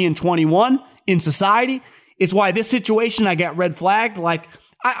 20 and 21 in society. It's why this situation I got red flagged. Like,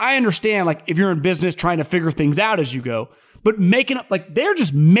 I understand, like, if you're in business trying to figure things out as you go, but making up, like, they're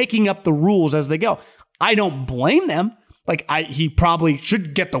just making up the rules as they go. I don't blame them. Like, he probably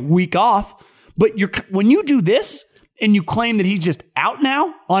should get the week off. But when you do this and you claim that he's just out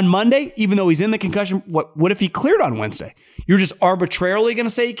now on Monday, even though he's in the concussion, what if he cleared on Wednesday? You're just arbitrarily going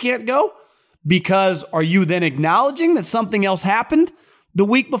to say he can't go? Because are you then acknowledging that something else happened the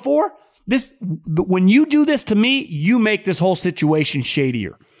week before? When you do this to me, you make this whole situation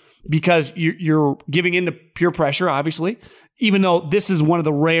shadier because you're giving into peer pressure, obviously, even though this is one of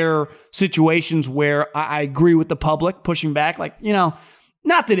the rare situations where I agree with the public pushing back. Like,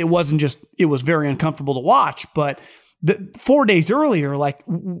 not that it was very uncomfortable to watch, but 4 days earlier, like,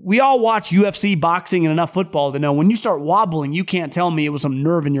 we all watch UFC, boxing, and enough football to know when you start wobbling, you can't tell me it was some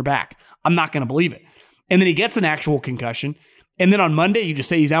nerve in your back. I'm not going to believe it. And then he gets an actual concussion. And then on Monday, you just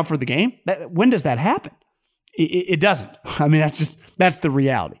say he's out for the game? When does that happen? It doesn't. I mean, that's the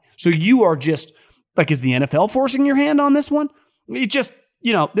reality. So you are just, like, is the NFL forcing your hand on this one? It just,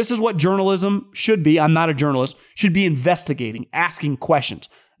 this is what journalism should be. I'm not a journalist. Should be investigating, asking questions.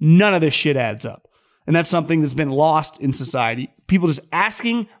 None of this shit adds up. And that's something that's been lost in society. People just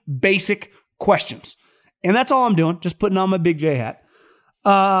asking basic questions. And that's all I'm doing, just putting on my Big J hat.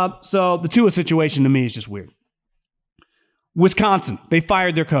 So the Tua situation to me is just weird. Wisconsin, they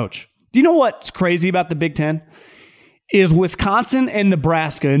fired their coach. Do you know what's crazy about the Big Ten? Is Wisconsin and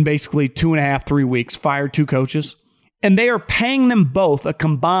Nebraska in basically 2.5, 3 weeks fired 2 coaches, and they are paying them both a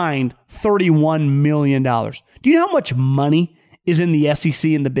combined $31 million. Do you know how much money is in the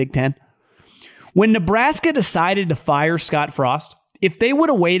SEC and the Big Ten? When Nebraska decided to fire Scott Frost, if they would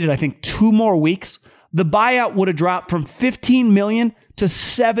have waited, I think, 2 more weeks, the buyout would have dropped from $15 million to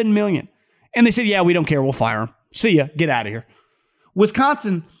 $7 million. And they said, yeah, we don't care. We'll fire him. See ya. Get out of here.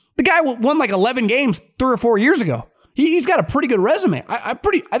 Wisconsin, the guy won like 11 games 3 or 4 years ago. He's got a pretty good resume. I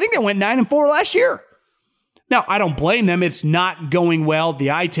think they went 9-4 last year. Now, I don't blame them. It's not going well.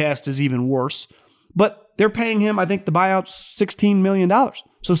 The eye test is even worse. But they're paying him, I think the buyout's $16 million.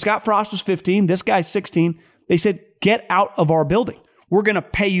 So Scott Frost was 15. This guy's 16. They said, get out of our building. We're going to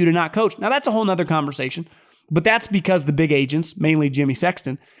pay you to not coach. Now, that's a whole nother conversation. But that's because the big agents, mainly Jimmy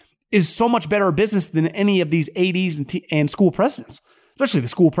Sexton, is so much better at business than any of these ADs and school presidents, especially the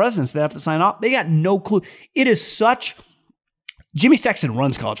school presidents that have to sign off. They got no clue. It is such... Jimmy Sexton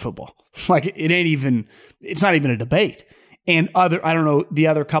runs college football. Like, it's not even a debate. And I don't know the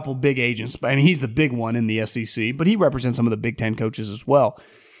other couple big agents, but I mean, he's the big one in the SEC, but he represents some of the Big Ten coaches as well.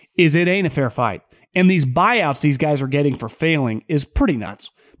 It ain't a fair fight. And these buyouts these guys are getting for failing is pretty nuts.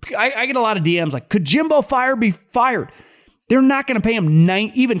 I get a lot of DMs like, could Jimbo be fired? They're not going to pay him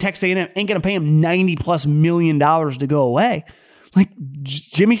even Texas A&M ain't going to pay him $90+ million to go away. Like,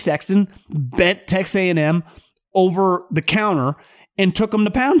 Jimmy Sexton bent Texas A&M over the counter and took them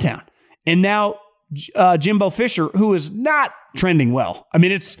to Pound Town. And now Jimbo Fisher, who is not trending well. I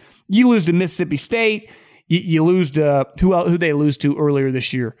mean, you lose to Mississippi State. You lose to who they lose to earlier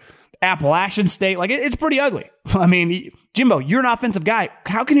this year? Appalachian State. Like, it's pretty ugly. I mean, Jimbo, you're an offensive guy.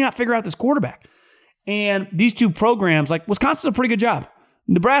 How can you not figure out this quarterback? And these 2 programs, like, Wisconsin's a pretty good job.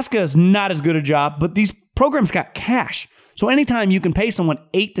 Nebraska is not as good a job, but these programs got cash. So anytime you can pay someone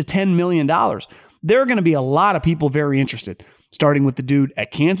 $8 to $10 million, there are going to be a lot of people very interested, starting with the dude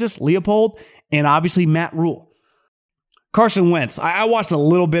at Kansas, Leopold, and obviously Matt Rule. Carson Wentz, I watched a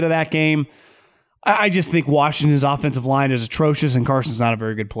little bit of that game. I just think Washington's offensive line is atrocious, and Carson's not a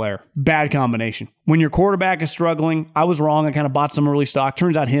very good player. Bad combination. When your quarterback is struggling, I was wrong. I kind of bought some early stock.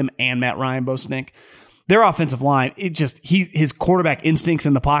 Turns out him and Matt Ryan both stink. Their offensive line, his quarterback instincts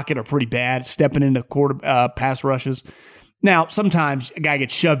in the pocket are pretty bad, stepping into pass rushes. Now, sometimes a guy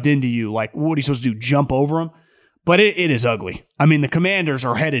gets shoved into you, like what are you supposed to do, jump over him? But it is ugly. I mean, the Commanders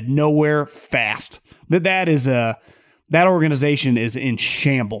are headed nowhere fast. That organization is in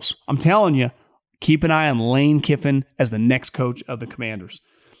shambles. I'm telling you, keep an eye on Lane Kiffin as the next coach of the Commanders.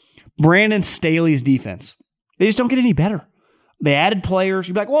 Brandon Staley's defense, they just don't get any better. They added players.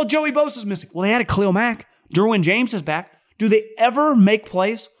 You'd be like, well, Joey Bosa's missing. Well, they added Khalil Mack. Derwin James is back. Do they ever make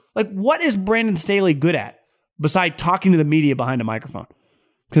plays? Like, what is Brandon Staley good at besides talking to the media behind a microphone?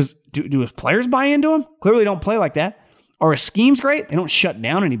 Because do his players buy into him? Clearly don't play like that. Are his schemes great? They don't shut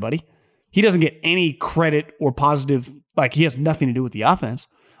down anybody. He doesn't get any credit or positive, like he has nothing to do with the offense.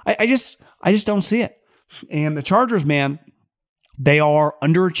 I just don't see it. And the Chargers, man, they are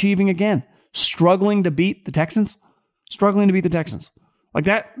underachieving again. Struggling to beat the Texans. Like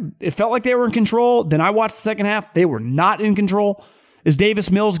that, it felt like they were in control. Then I watched the second half. They were not in control. Is Davis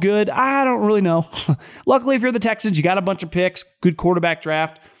Mills good? I don't really know. Luckily, if you're the Texans, you got a bunch of picks, good quarterback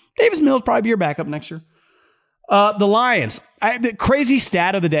draft. Davis Mills probably be your backup next year. The Lions, the crazy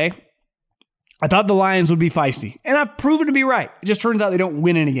stat of the day, I thought the Lions would be feisty. And I've proven to be right. It just turns out they don't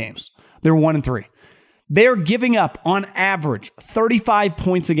win any games. They're 1-3. They're giving up, on average, 35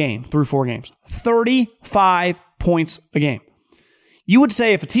 points a game through 4 games. 35 points a game. You would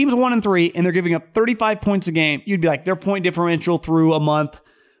say if a team's 1-3 and they're giving up 35 points a game, you'd be like, their point differential through a month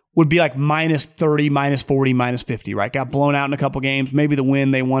would be like -30, -40, -50, right? Got blown out in a couple games. Maybe the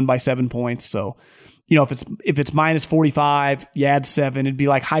win, they won by 7 points. So, if it's -45, you add 7, it'd be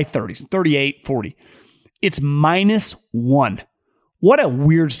like high 30s, 38, 40. It's -1. What a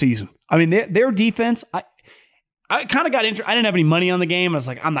weird season. I mean, their defense, I kind of got interested. I didn't have any money on the game. I was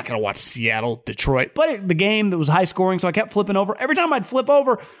like, I'm not going to watch Seattle, Detroit. But the game that was high scoring, so I kept flipping over. Every time I'd flip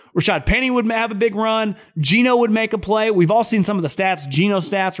over, Rashad Penny would have a big run. Geno would make a play. We've all seen some of the stats. Geno's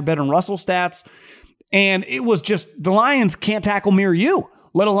stats are better than Russell's stats. And it was just, the Lions can't tackle me or you,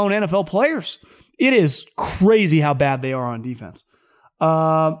 let alone NFL players. It is crazy how bad they are on defense.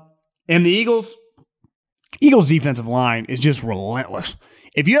 And the Eagles' defensive line is just relentless.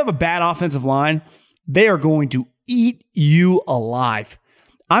 If you have a bad offensive line, they are going to eat you alive.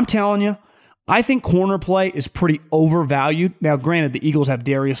 I'm telling you, I think corner play is pretty overvalued. Now, granted, the Eagles have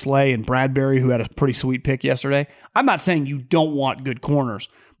Darius Slay and Bradbury, who had a pretty sweet pick yesterday. I'm not saying you don't want good corners,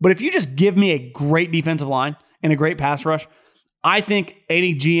 but if you just give me a great defensive line and a great pass rush, I think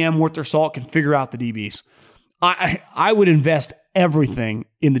any GM worth their salt can figure out the DBs. I would invest everything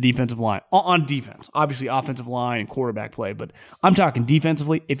in the defensive line. On defense, obviously offensive line and quarterback play, but I'm talking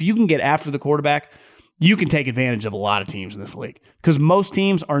defensively. If you can get after the quarterback, you can take advantage of a lot of teams in this league because most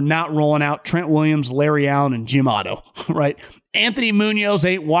teams are not rolling out Trent Williams, Larry Allen, and Jim Otto, right? Anthony Munoz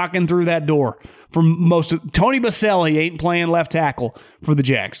ain't walking through that door for most of Tony Baselli ain't playing left tackle for the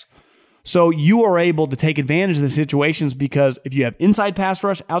Jags. So you are able to take advantage of the situations because if you have inside pass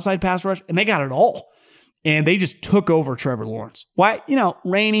rush, outside pass rush, and they got it all. And they just took over Trevor Lawrence. Why?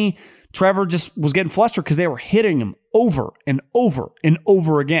 Rainey, Trevor just was getting flustered because they were hitting him over and over and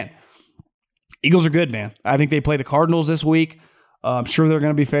over again. Eagles are good, man. I think they play the Cardinals this week. I'm sure they're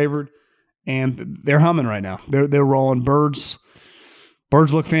going to be favored. And they're humming right now. They're rolling. Birds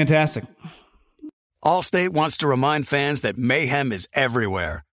look fantastic. Allstate wants to remind fans that mayhem is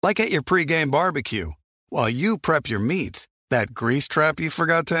everywhere. Like at your pregame barbecue. While you prep your meats, that grease trap you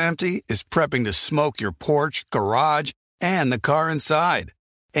forgot to empty is prepping to smoke your porch, garage, and the car inside.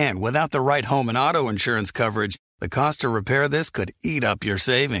 And without the right home and auto insurance coverage, the cost to repair this could eat up your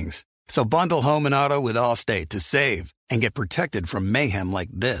savings. So bundle home and auto with Allstate to save and get protected from mayhem like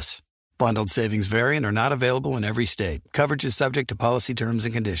this. Bundled savings vary and are not available in every state. Coverage is subject to policy terms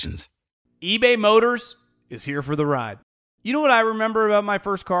and conditions. eBay Motors is here for the ride. You know what I remember about my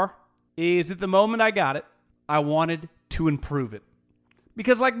first car? Is at the moment I got it, I wanted to improve it.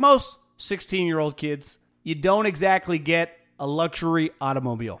 Because like most 16-year-old kids, you don't exactly get a luxury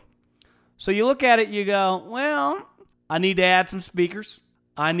automobile. So you look at it, you go, well, I need to add some speakers.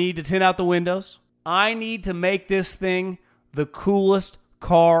 I need to tint out the windows. I need to make this thing the coolest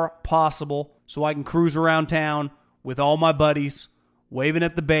car possible so I can cruise around town with all my buddies, waving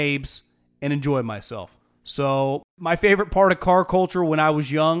at the babes, and enjoy myself. So my favorite part of car culture when I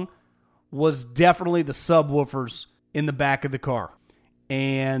was young was definitely the subwoofers in the back of the car.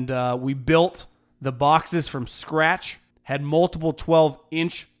 And we built the boxes from scratch, had multiple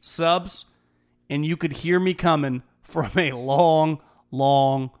 12-inch subs, and you could hear me coming from a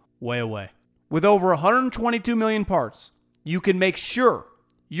long way away. With over 122 million parts, you can make sure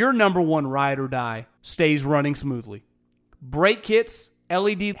your number one ride or die stays running smoothly. Brake kits,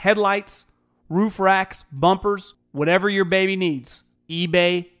 LED headlights, roof racks, bumpers, whatever your baby needs,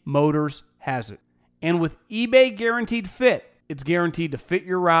 eBay Motors has it. And with eBay Guaranteed Fit, it's guaranteed to fit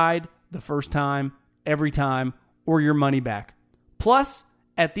your ride the first time, every time, or your money back. Plus,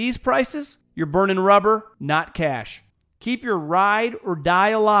 at these prices, you're burning rubber, not cash. Keep your ride or die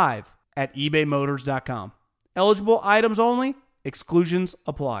alive at ebaymotors.com. Eligible items only. Exclusions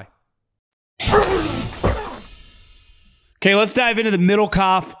apply. Okay, let's dive into the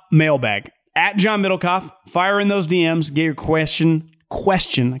Middlecoff mailbag. At John Middlecoff, fire in those DMs. Get your question,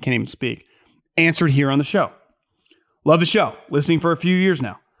 I can't even speak, answered here on the show. Love the show. Listening for a few years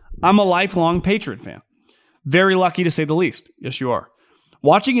now. I'm a lifelong Patriot fan. Very lucky to say the least. Yes, you are.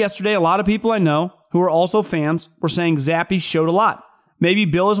 Watching yesterday, a lot of people I know who are also fans were saying Zappe showed a lot. Maybe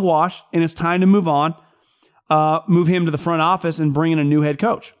Bill is washed and it's time to move on, move him to the front office and bring in a new head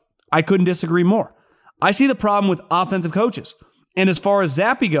coach. I couldn't disagree more. I see the problem with offensive coaches. And as far as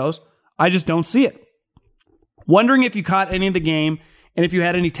Zappe goes, I just don't see it. Wondering if you caught any of the game and if you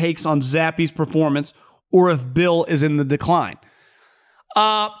had any takes on Zappe's performance or if Bill is in the decline.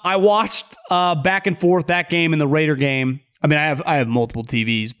 I watched back and forth that game and the Raider game. I mean, I have multiple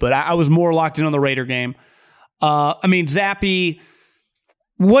TVs, but I was more locked in on the Raider game. Zappe,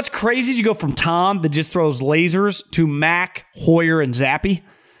 what's crazy is you go from Tom that just throws lasers to Mac, Hoyer, and Zappe.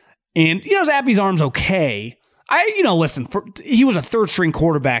 And, Zappe's arm's okay. He was a third-string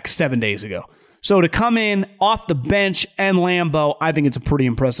quarterback 7 days ago. So to come in off the bench and Lambeau, I think it's a pretty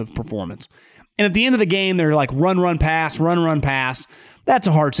impressive performance. And at the end of the game, they're like run, pass. That's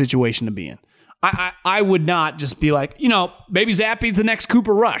a hard situation to be in. I would not just be like, maybe Zappe's the next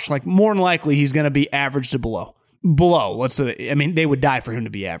Cooper Rush. Like, more than likely, he's going to be average to below. Let's say, they would die for him to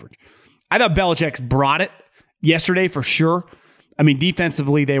be average. I thought Belichick's brought it yesterday for sure.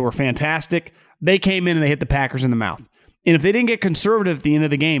 Defensively, they were fantastic. They came in and they hit the Packers in the mouth. And if they didn't get conservative at the end of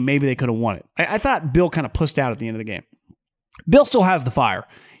the game, maybe they could have won it. I thought Bill kind of pussed out at the end of the game. Bill still has the fire.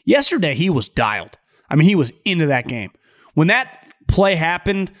 Yesterday, he was dialed. He was into that game. When that play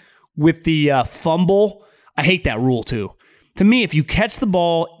happened with the fumble, I hate that rule too. To me, if you catch the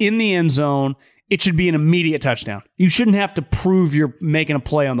ball in the end zone, it should be an immediate touchdown. You shouldn't have to prove you're making a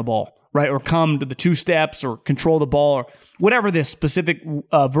play on the ball, right? Or come to the 2 steps or control the ball or whatever the specific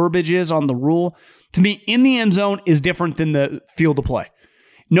verbiage is on the rule. To me, in the end zone is different than the field of play.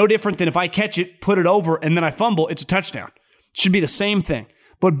 No different than if I catch it, put it over, and then I fumble, it's a touchdown. It should be the same thing.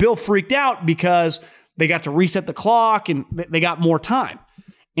 But Bill freaked out because they got to reset the clock and they got more time.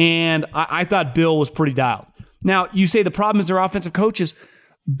 And I thought Bill was pretty dialed. Now, you say the problem is their offensive coaches.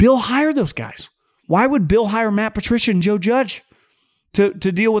 Bill hired those guys. Why would Bill hire Matt Patricia and Joe Judge to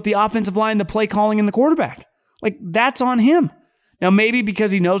deal with the offensive line, the play calling, and the quarterback? Like, that's on him. Now, maybe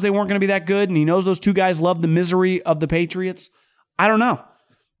because he knows they weren't going to be that good and he knows those two guys love the misery of the Patriots. I don't know.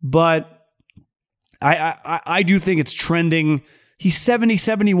 But I do think it's trending. He's 70,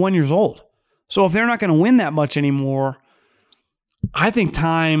 71 years old. So if they're not going to win that much anymore, I think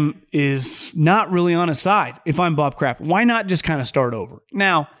time is not really on his side. If I'm Bob Kraft, why not just kind of start over?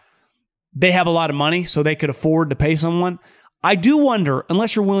 Now, they have a lot of money, so they could afford to pay someone. I do wonder,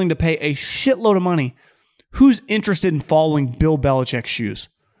 unless you're willing to pay a shitload of money, who's interested in following Bill Belichick's shoes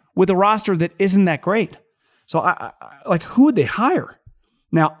with a roster that isn't that great? So, who would they hire?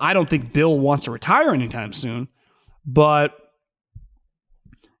 Now, I don't think Bill wants to retire anytime soon, but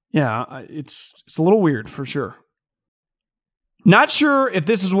yeah, it's a little weird for sure. Not sure if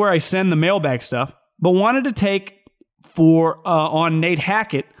this is where I send the mailbag stuff, but wanted to take on Nate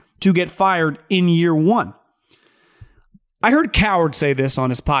Hackett to get fired in year 1. I heard Coward say this on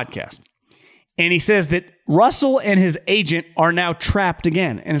his podcast, and he says that Russell and his agent are now trapped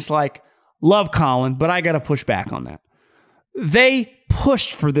again. And it's like, love Colin, but I got to push back on that. They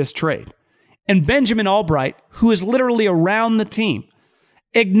pushed for this trade. And Benjamin Albright, who is literally around the team,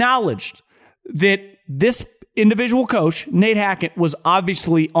 acknowledged that this individual coach, Nate Hackett, was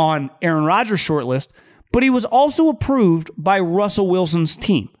obviously on Aaron Rodgers' shortlist, but he was also approved by Russell Wilson's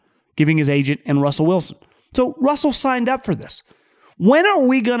team, giving his agent and Russell Wilson. So Russell signed up for this. When are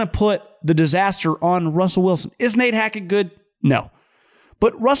we going to put the disaster on Russell Wilson? Is Nate Hackett good? No.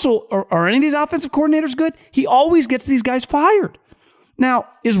 But Russell, are any of these offensive coordinators good? He always gets these guys fired. Now,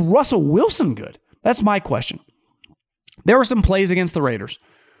 is Russell Wilson good? That's my question. There were some plays against the Raiders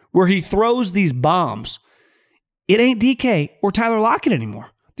where he throws these bombs. It ain't DK or Tyler Lockett anymore.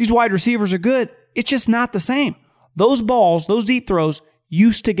 These wide receivers are good. It's just not the same. Those balls, those deep throws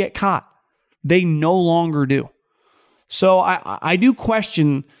used to get caught. They no longer do. So I do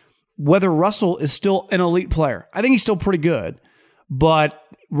question whether Russell is still an elite player. I think he's still pretty good. But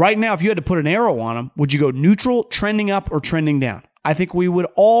right now, if you had to put an arrow on him, would you go neutral, trending up, or trending down? I think we would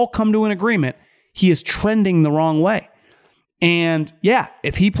all come to an agreement he is trending the wrong way. And yeah,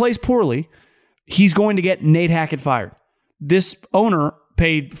 if he plays poorly, he's going to get Nate Hackett fired. This owner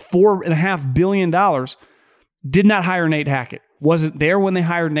paid $4.5 billion, did not hire Nate Hackett, wasn't there when they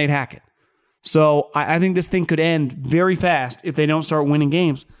hired Nate Hackett. So I think this thing could end very fast if they don't start winning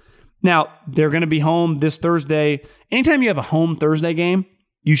games. Now, they're going to be home this Thursday. Anytime you have a home Thursday game,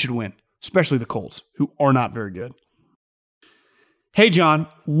 you should win, especially the Colts, who are not very good. Hey, John,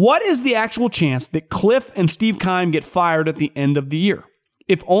 what is the actual chance that Cliff and Steve Keim get fired at the end of the year?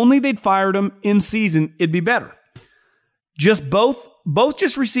 If only they'd fired them in season, it'd be better. Just both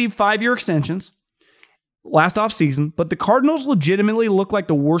just received 5-year extensions last offseason, but the Cardinals legitimately look like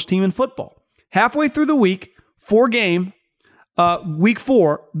the worst team in football. Halfway through the week, week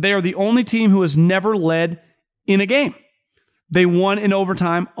 4, they are the only team who has never led in a game. They won in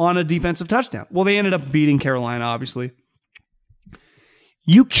overtime on a defensive touchdown. Well, they ended up beating Carolina, obviously.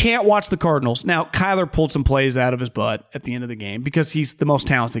 You can't watch the Cardinals. Now, Kyler pulled some plays out of his butt at the end of the game because he's the most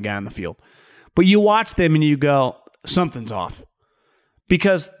talented guy on the field. But you watch them and you go, something's off.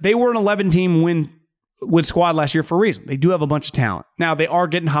 Because they were an 11-team win squad last year for a reason. They do have a bunch of talent. Now, they are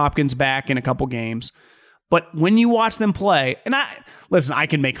getting Hopkins back in a couple games. But when you watch them play, and I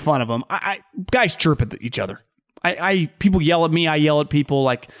can make fun of them. Guys chirp at each other. People yell at me. I yell at people.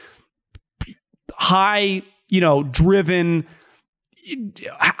 Like high, driven,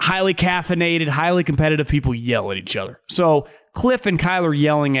 highly caffeinated, highly competitive people yell at each other. So Cliff and Kyler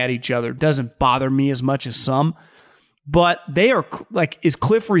yelling at each other doesn't bother me as much as some. But they are like, is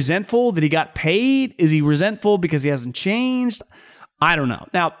Cliff resentful that he got paid? Is he resentful because he hasn't changed? I don't know.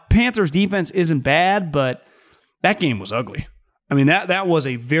 Now, Panthers defense isn't bad, but that game was ugly. I mean, that was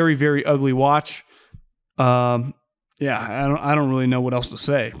a very, very ugly watch. I don't really know what else to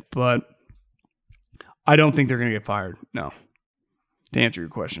say, but I don't think they're going to get fired. No. To answer your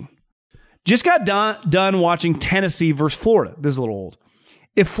question. Just got done watching Tennessee versus Florida. This is a little old.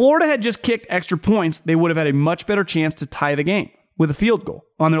 If Florida had just kicked extra points, they would have had a much better chance to tie the game with a field goal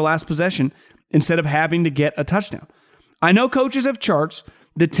on their last possession instead of having to get a touchdown. I know coaches have charts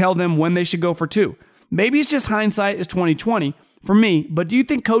that tell them when they should go for 2. Maybe it's just hindsight is 20/20 for me, but do you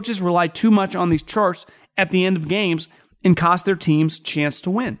think coaches rely too much on these charts at the end of games and cost their teams chance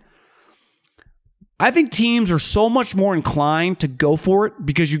to win? I think teams are so much more inclined to go for it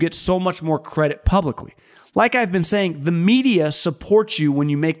because you get so much more credit publicly. Like I've been saying, the media supports you when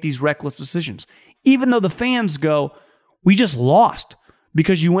you make these reckless decisions. Even though the fans go, we just lost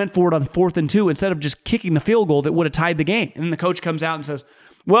because you went for it on 4th and 2 instead of just kicking the field goal that would have tied the game. And then the coach comes out and says,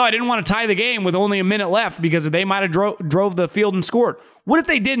 well, I didn't want to tie the game with only a minute left because they might have drove the field and scored. What if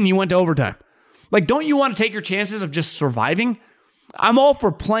they didn't? You went to overtime. Like, don't you want to take your chances of just surviving? I'm all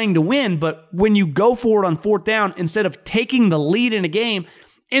for playing to win, but when you go for it on 4th down instead of taking the lead in a game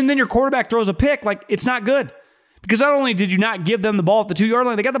and then your quarterback throws a pick, like, it's not good. Because not only did you not give them the ball at the 2-yard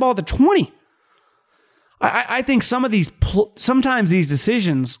line, they got the ball at the 20. I think sometimes these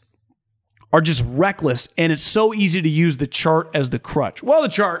decisions are just reckless, and it's so easy to use the chart as the crutch. Well, the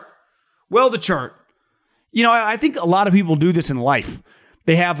chart. I think a lot of people do this in life.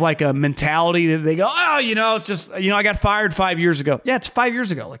 They have like a mentality that they go, it's just, I got fired 5 years ago. Yeah, it's 5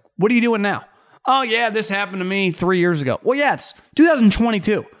 years ago. Like, what are you doing now? Oh, yeah, this happened to me 3 years ago. Well, yeah, it's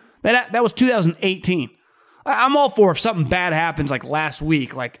 2022. That was 2018. I'm all for if something bad happens like last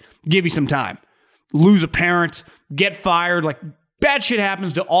week, like give you some time. Lose a parent, get fired. Like bad shit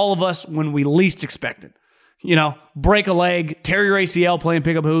happens to all of us when we least expect it. Break a leg, tear your ACL playing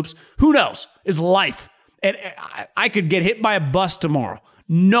pickup hoops. Who knows? It's life. And I could get hit by a bus tomorrow.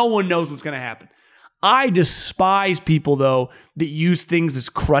 No one knows what's going to happen. I despise people, though, that use things as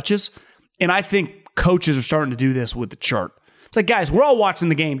crutches. And I think coaches are starting to do this with the chart. It's like, guys, we're all watching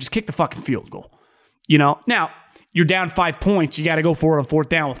the game. Just kick the fucking field goal. Now, you're down 5 points. You got to go for it on 4th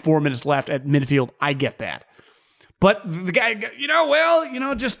down with 4 minutes left at midfield. I get that. But the guy,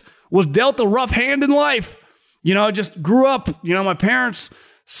 just was dealt a rough hand in life. Just grew up. My parents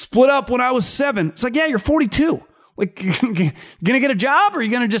split up when I was 7. It's like, yeah, you're 42. Like, gonna get a job or are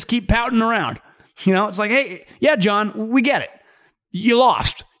you gonna just keep pouting around? It's like, hey, yeah, John, we get it. You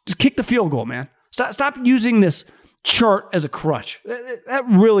lost. Just kick the field goal, man. Stop using this chart as a crutch. That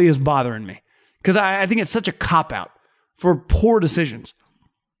really is bothering me because I think it's such a cop-out for poor decisions.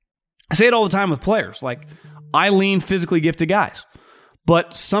 I say it all the time with players. Like, I lean physically gifted guys,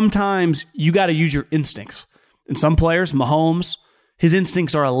 but sometimes you got to use your instincts. And some players, Mahomes, his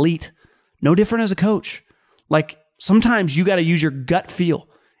instincts are elite. No different as a coach. Like, sometimes you got to use your gut feel.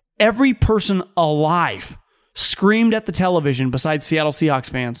 Every person alive screamed at the television besides Seattle Seahawks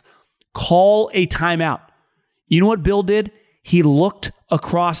fans, call a timeout. You know what Bill did? He looked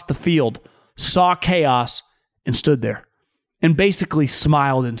across the field, saw chaos, and stood there and basically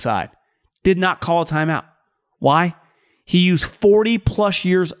smiled inside. Did not call a timeout. Why? He used 40 plus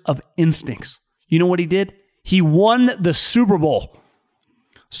years of instincts. You know what he did? He won the Super Bowl.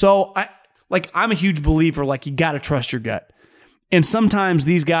 So I'm a huge believer, you got to trust your gut. And sometimes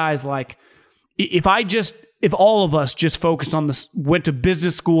these guys, if all of us just focused on this, went to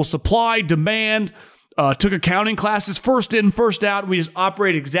business school, supply, demand, took accounting classes, first in, first out, we just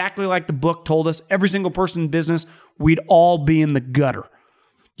operate exactly like the book told us, every single person in business, we'd all be in the gutter.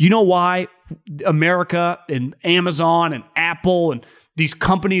 You know why America and Amazon and Apple and these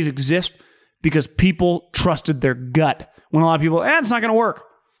companies exist? Because people trusted their gut. When a lot of people, it's not going to work.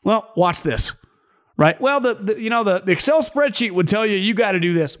 Well, watch this, right? Well, the Excel spreadsheet would tell you got to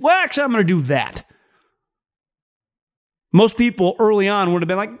do this. Well, actually, I'm going to do that. Most people early on would have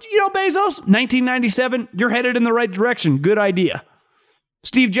been like, Bezos, 1997, you're headed in the right direction. Good idea.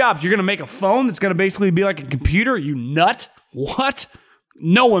 Steve Jobs, you're going to make a phone that's going to basically be like a computer? You nut? What?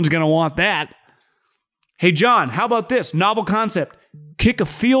 No one's going to want that. Hey, John, how about this? Novel concept. Kick a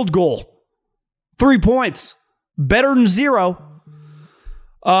field goal. 3 points. Better than 0.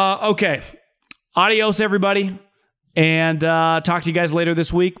 Okay. Adios, everybody. And talk to you guys later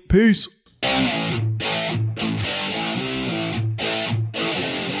this week. Peace.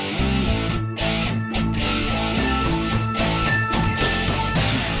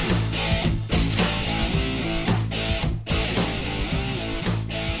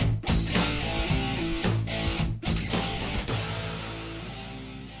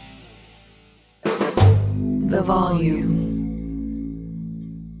 The volume.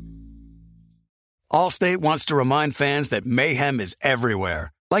 Allstate wants to remind fans that mayhem is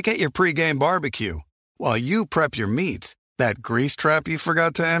everywhere, like at your pregame barbecue. While you prep your meats, that grease trap you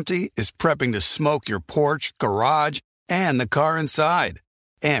forgot to empty is prepping to smoke your porch, garage, and the car inside.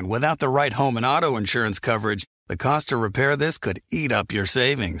 And without the right home and auto insurance coverage, the cost to repair this could eat up your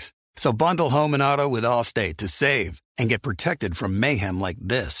savings. So bundle home and auto with Allstate to save and get protected from mayhem like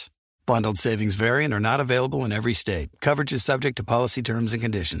this. Bundled savings vary and are not available in every state. Coverage is subject to policy terms and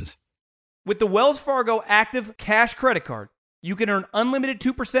conditions. With the Wells Fargo Active Cash Credit Card, you can earn unlimited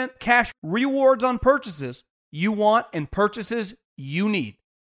 2% cash rewards on purchases you want and purchases you need.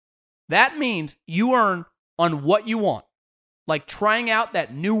 That means you earn on what you want, like trying out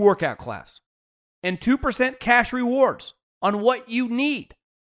that new workout class, and 2% cash rewards on what you need,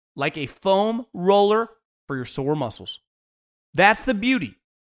 like a foam roller for your sore muscles. That's the beauty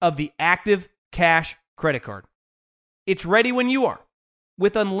of the Active Cash Credit Card. It's ready when you are,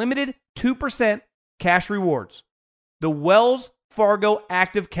 with unlimited 2% cash rewards. The Wells Fargo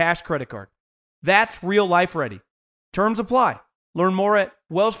Active Cash Credit Card. That's real life ready. Terms apply. Learn more at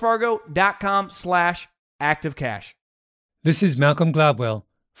wellsfargo.com/activecash. This is Malcolm Gladwell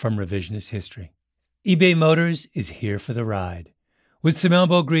from Revisionist History. eBay Motors is here for the ride. With some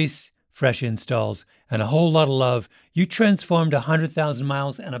elbow grease, fresh installs, and a whole lot of love, you transformed 100,000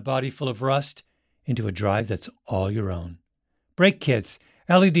 miles and a body full of rust into a drive that's all your own. Brake kits,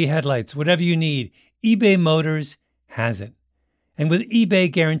 LED headlights, whatever you need, eBay Motors has it. And with eBay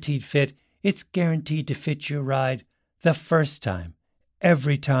Guaranteed Fit, it's guaranteed to fit your ride the first time,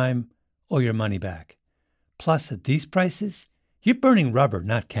 every time, or your money back. Plus, at these prices, you're burning rubber,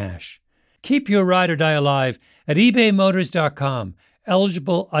 not cash. Keep your ride or die alive at ebaymotors.com.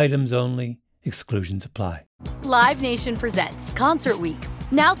 Eligible items only. Exclusions apply. Live Nation presents Concert Week.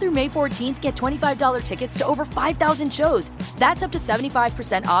 Now through May 14th, get $25 tickets to over 5,000 shows. That's up to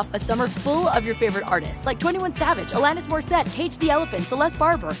 75% off a summer full of your favorite artists like 21 Savage, Alanis Morissette, Cage the Elephant, Celeste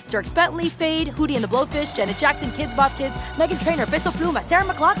Barber, Dierks Bentley, Fade, Hootie and the Blowfish, Janet Jackson, Kidz Bop Kids, Meghan Trainor, Peso Pluma, Sarah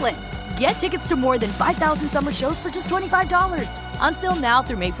McLachlan. Get tickets to more than 5,000 summer shows for just $25. On sale now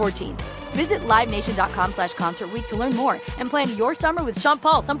through May 14th. Visit livenation.com/concertweek to learn more and plan your summer with Sean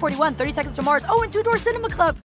Paul, Sum 41, 30 Seconds to Mars, and Two Door Cinema Club.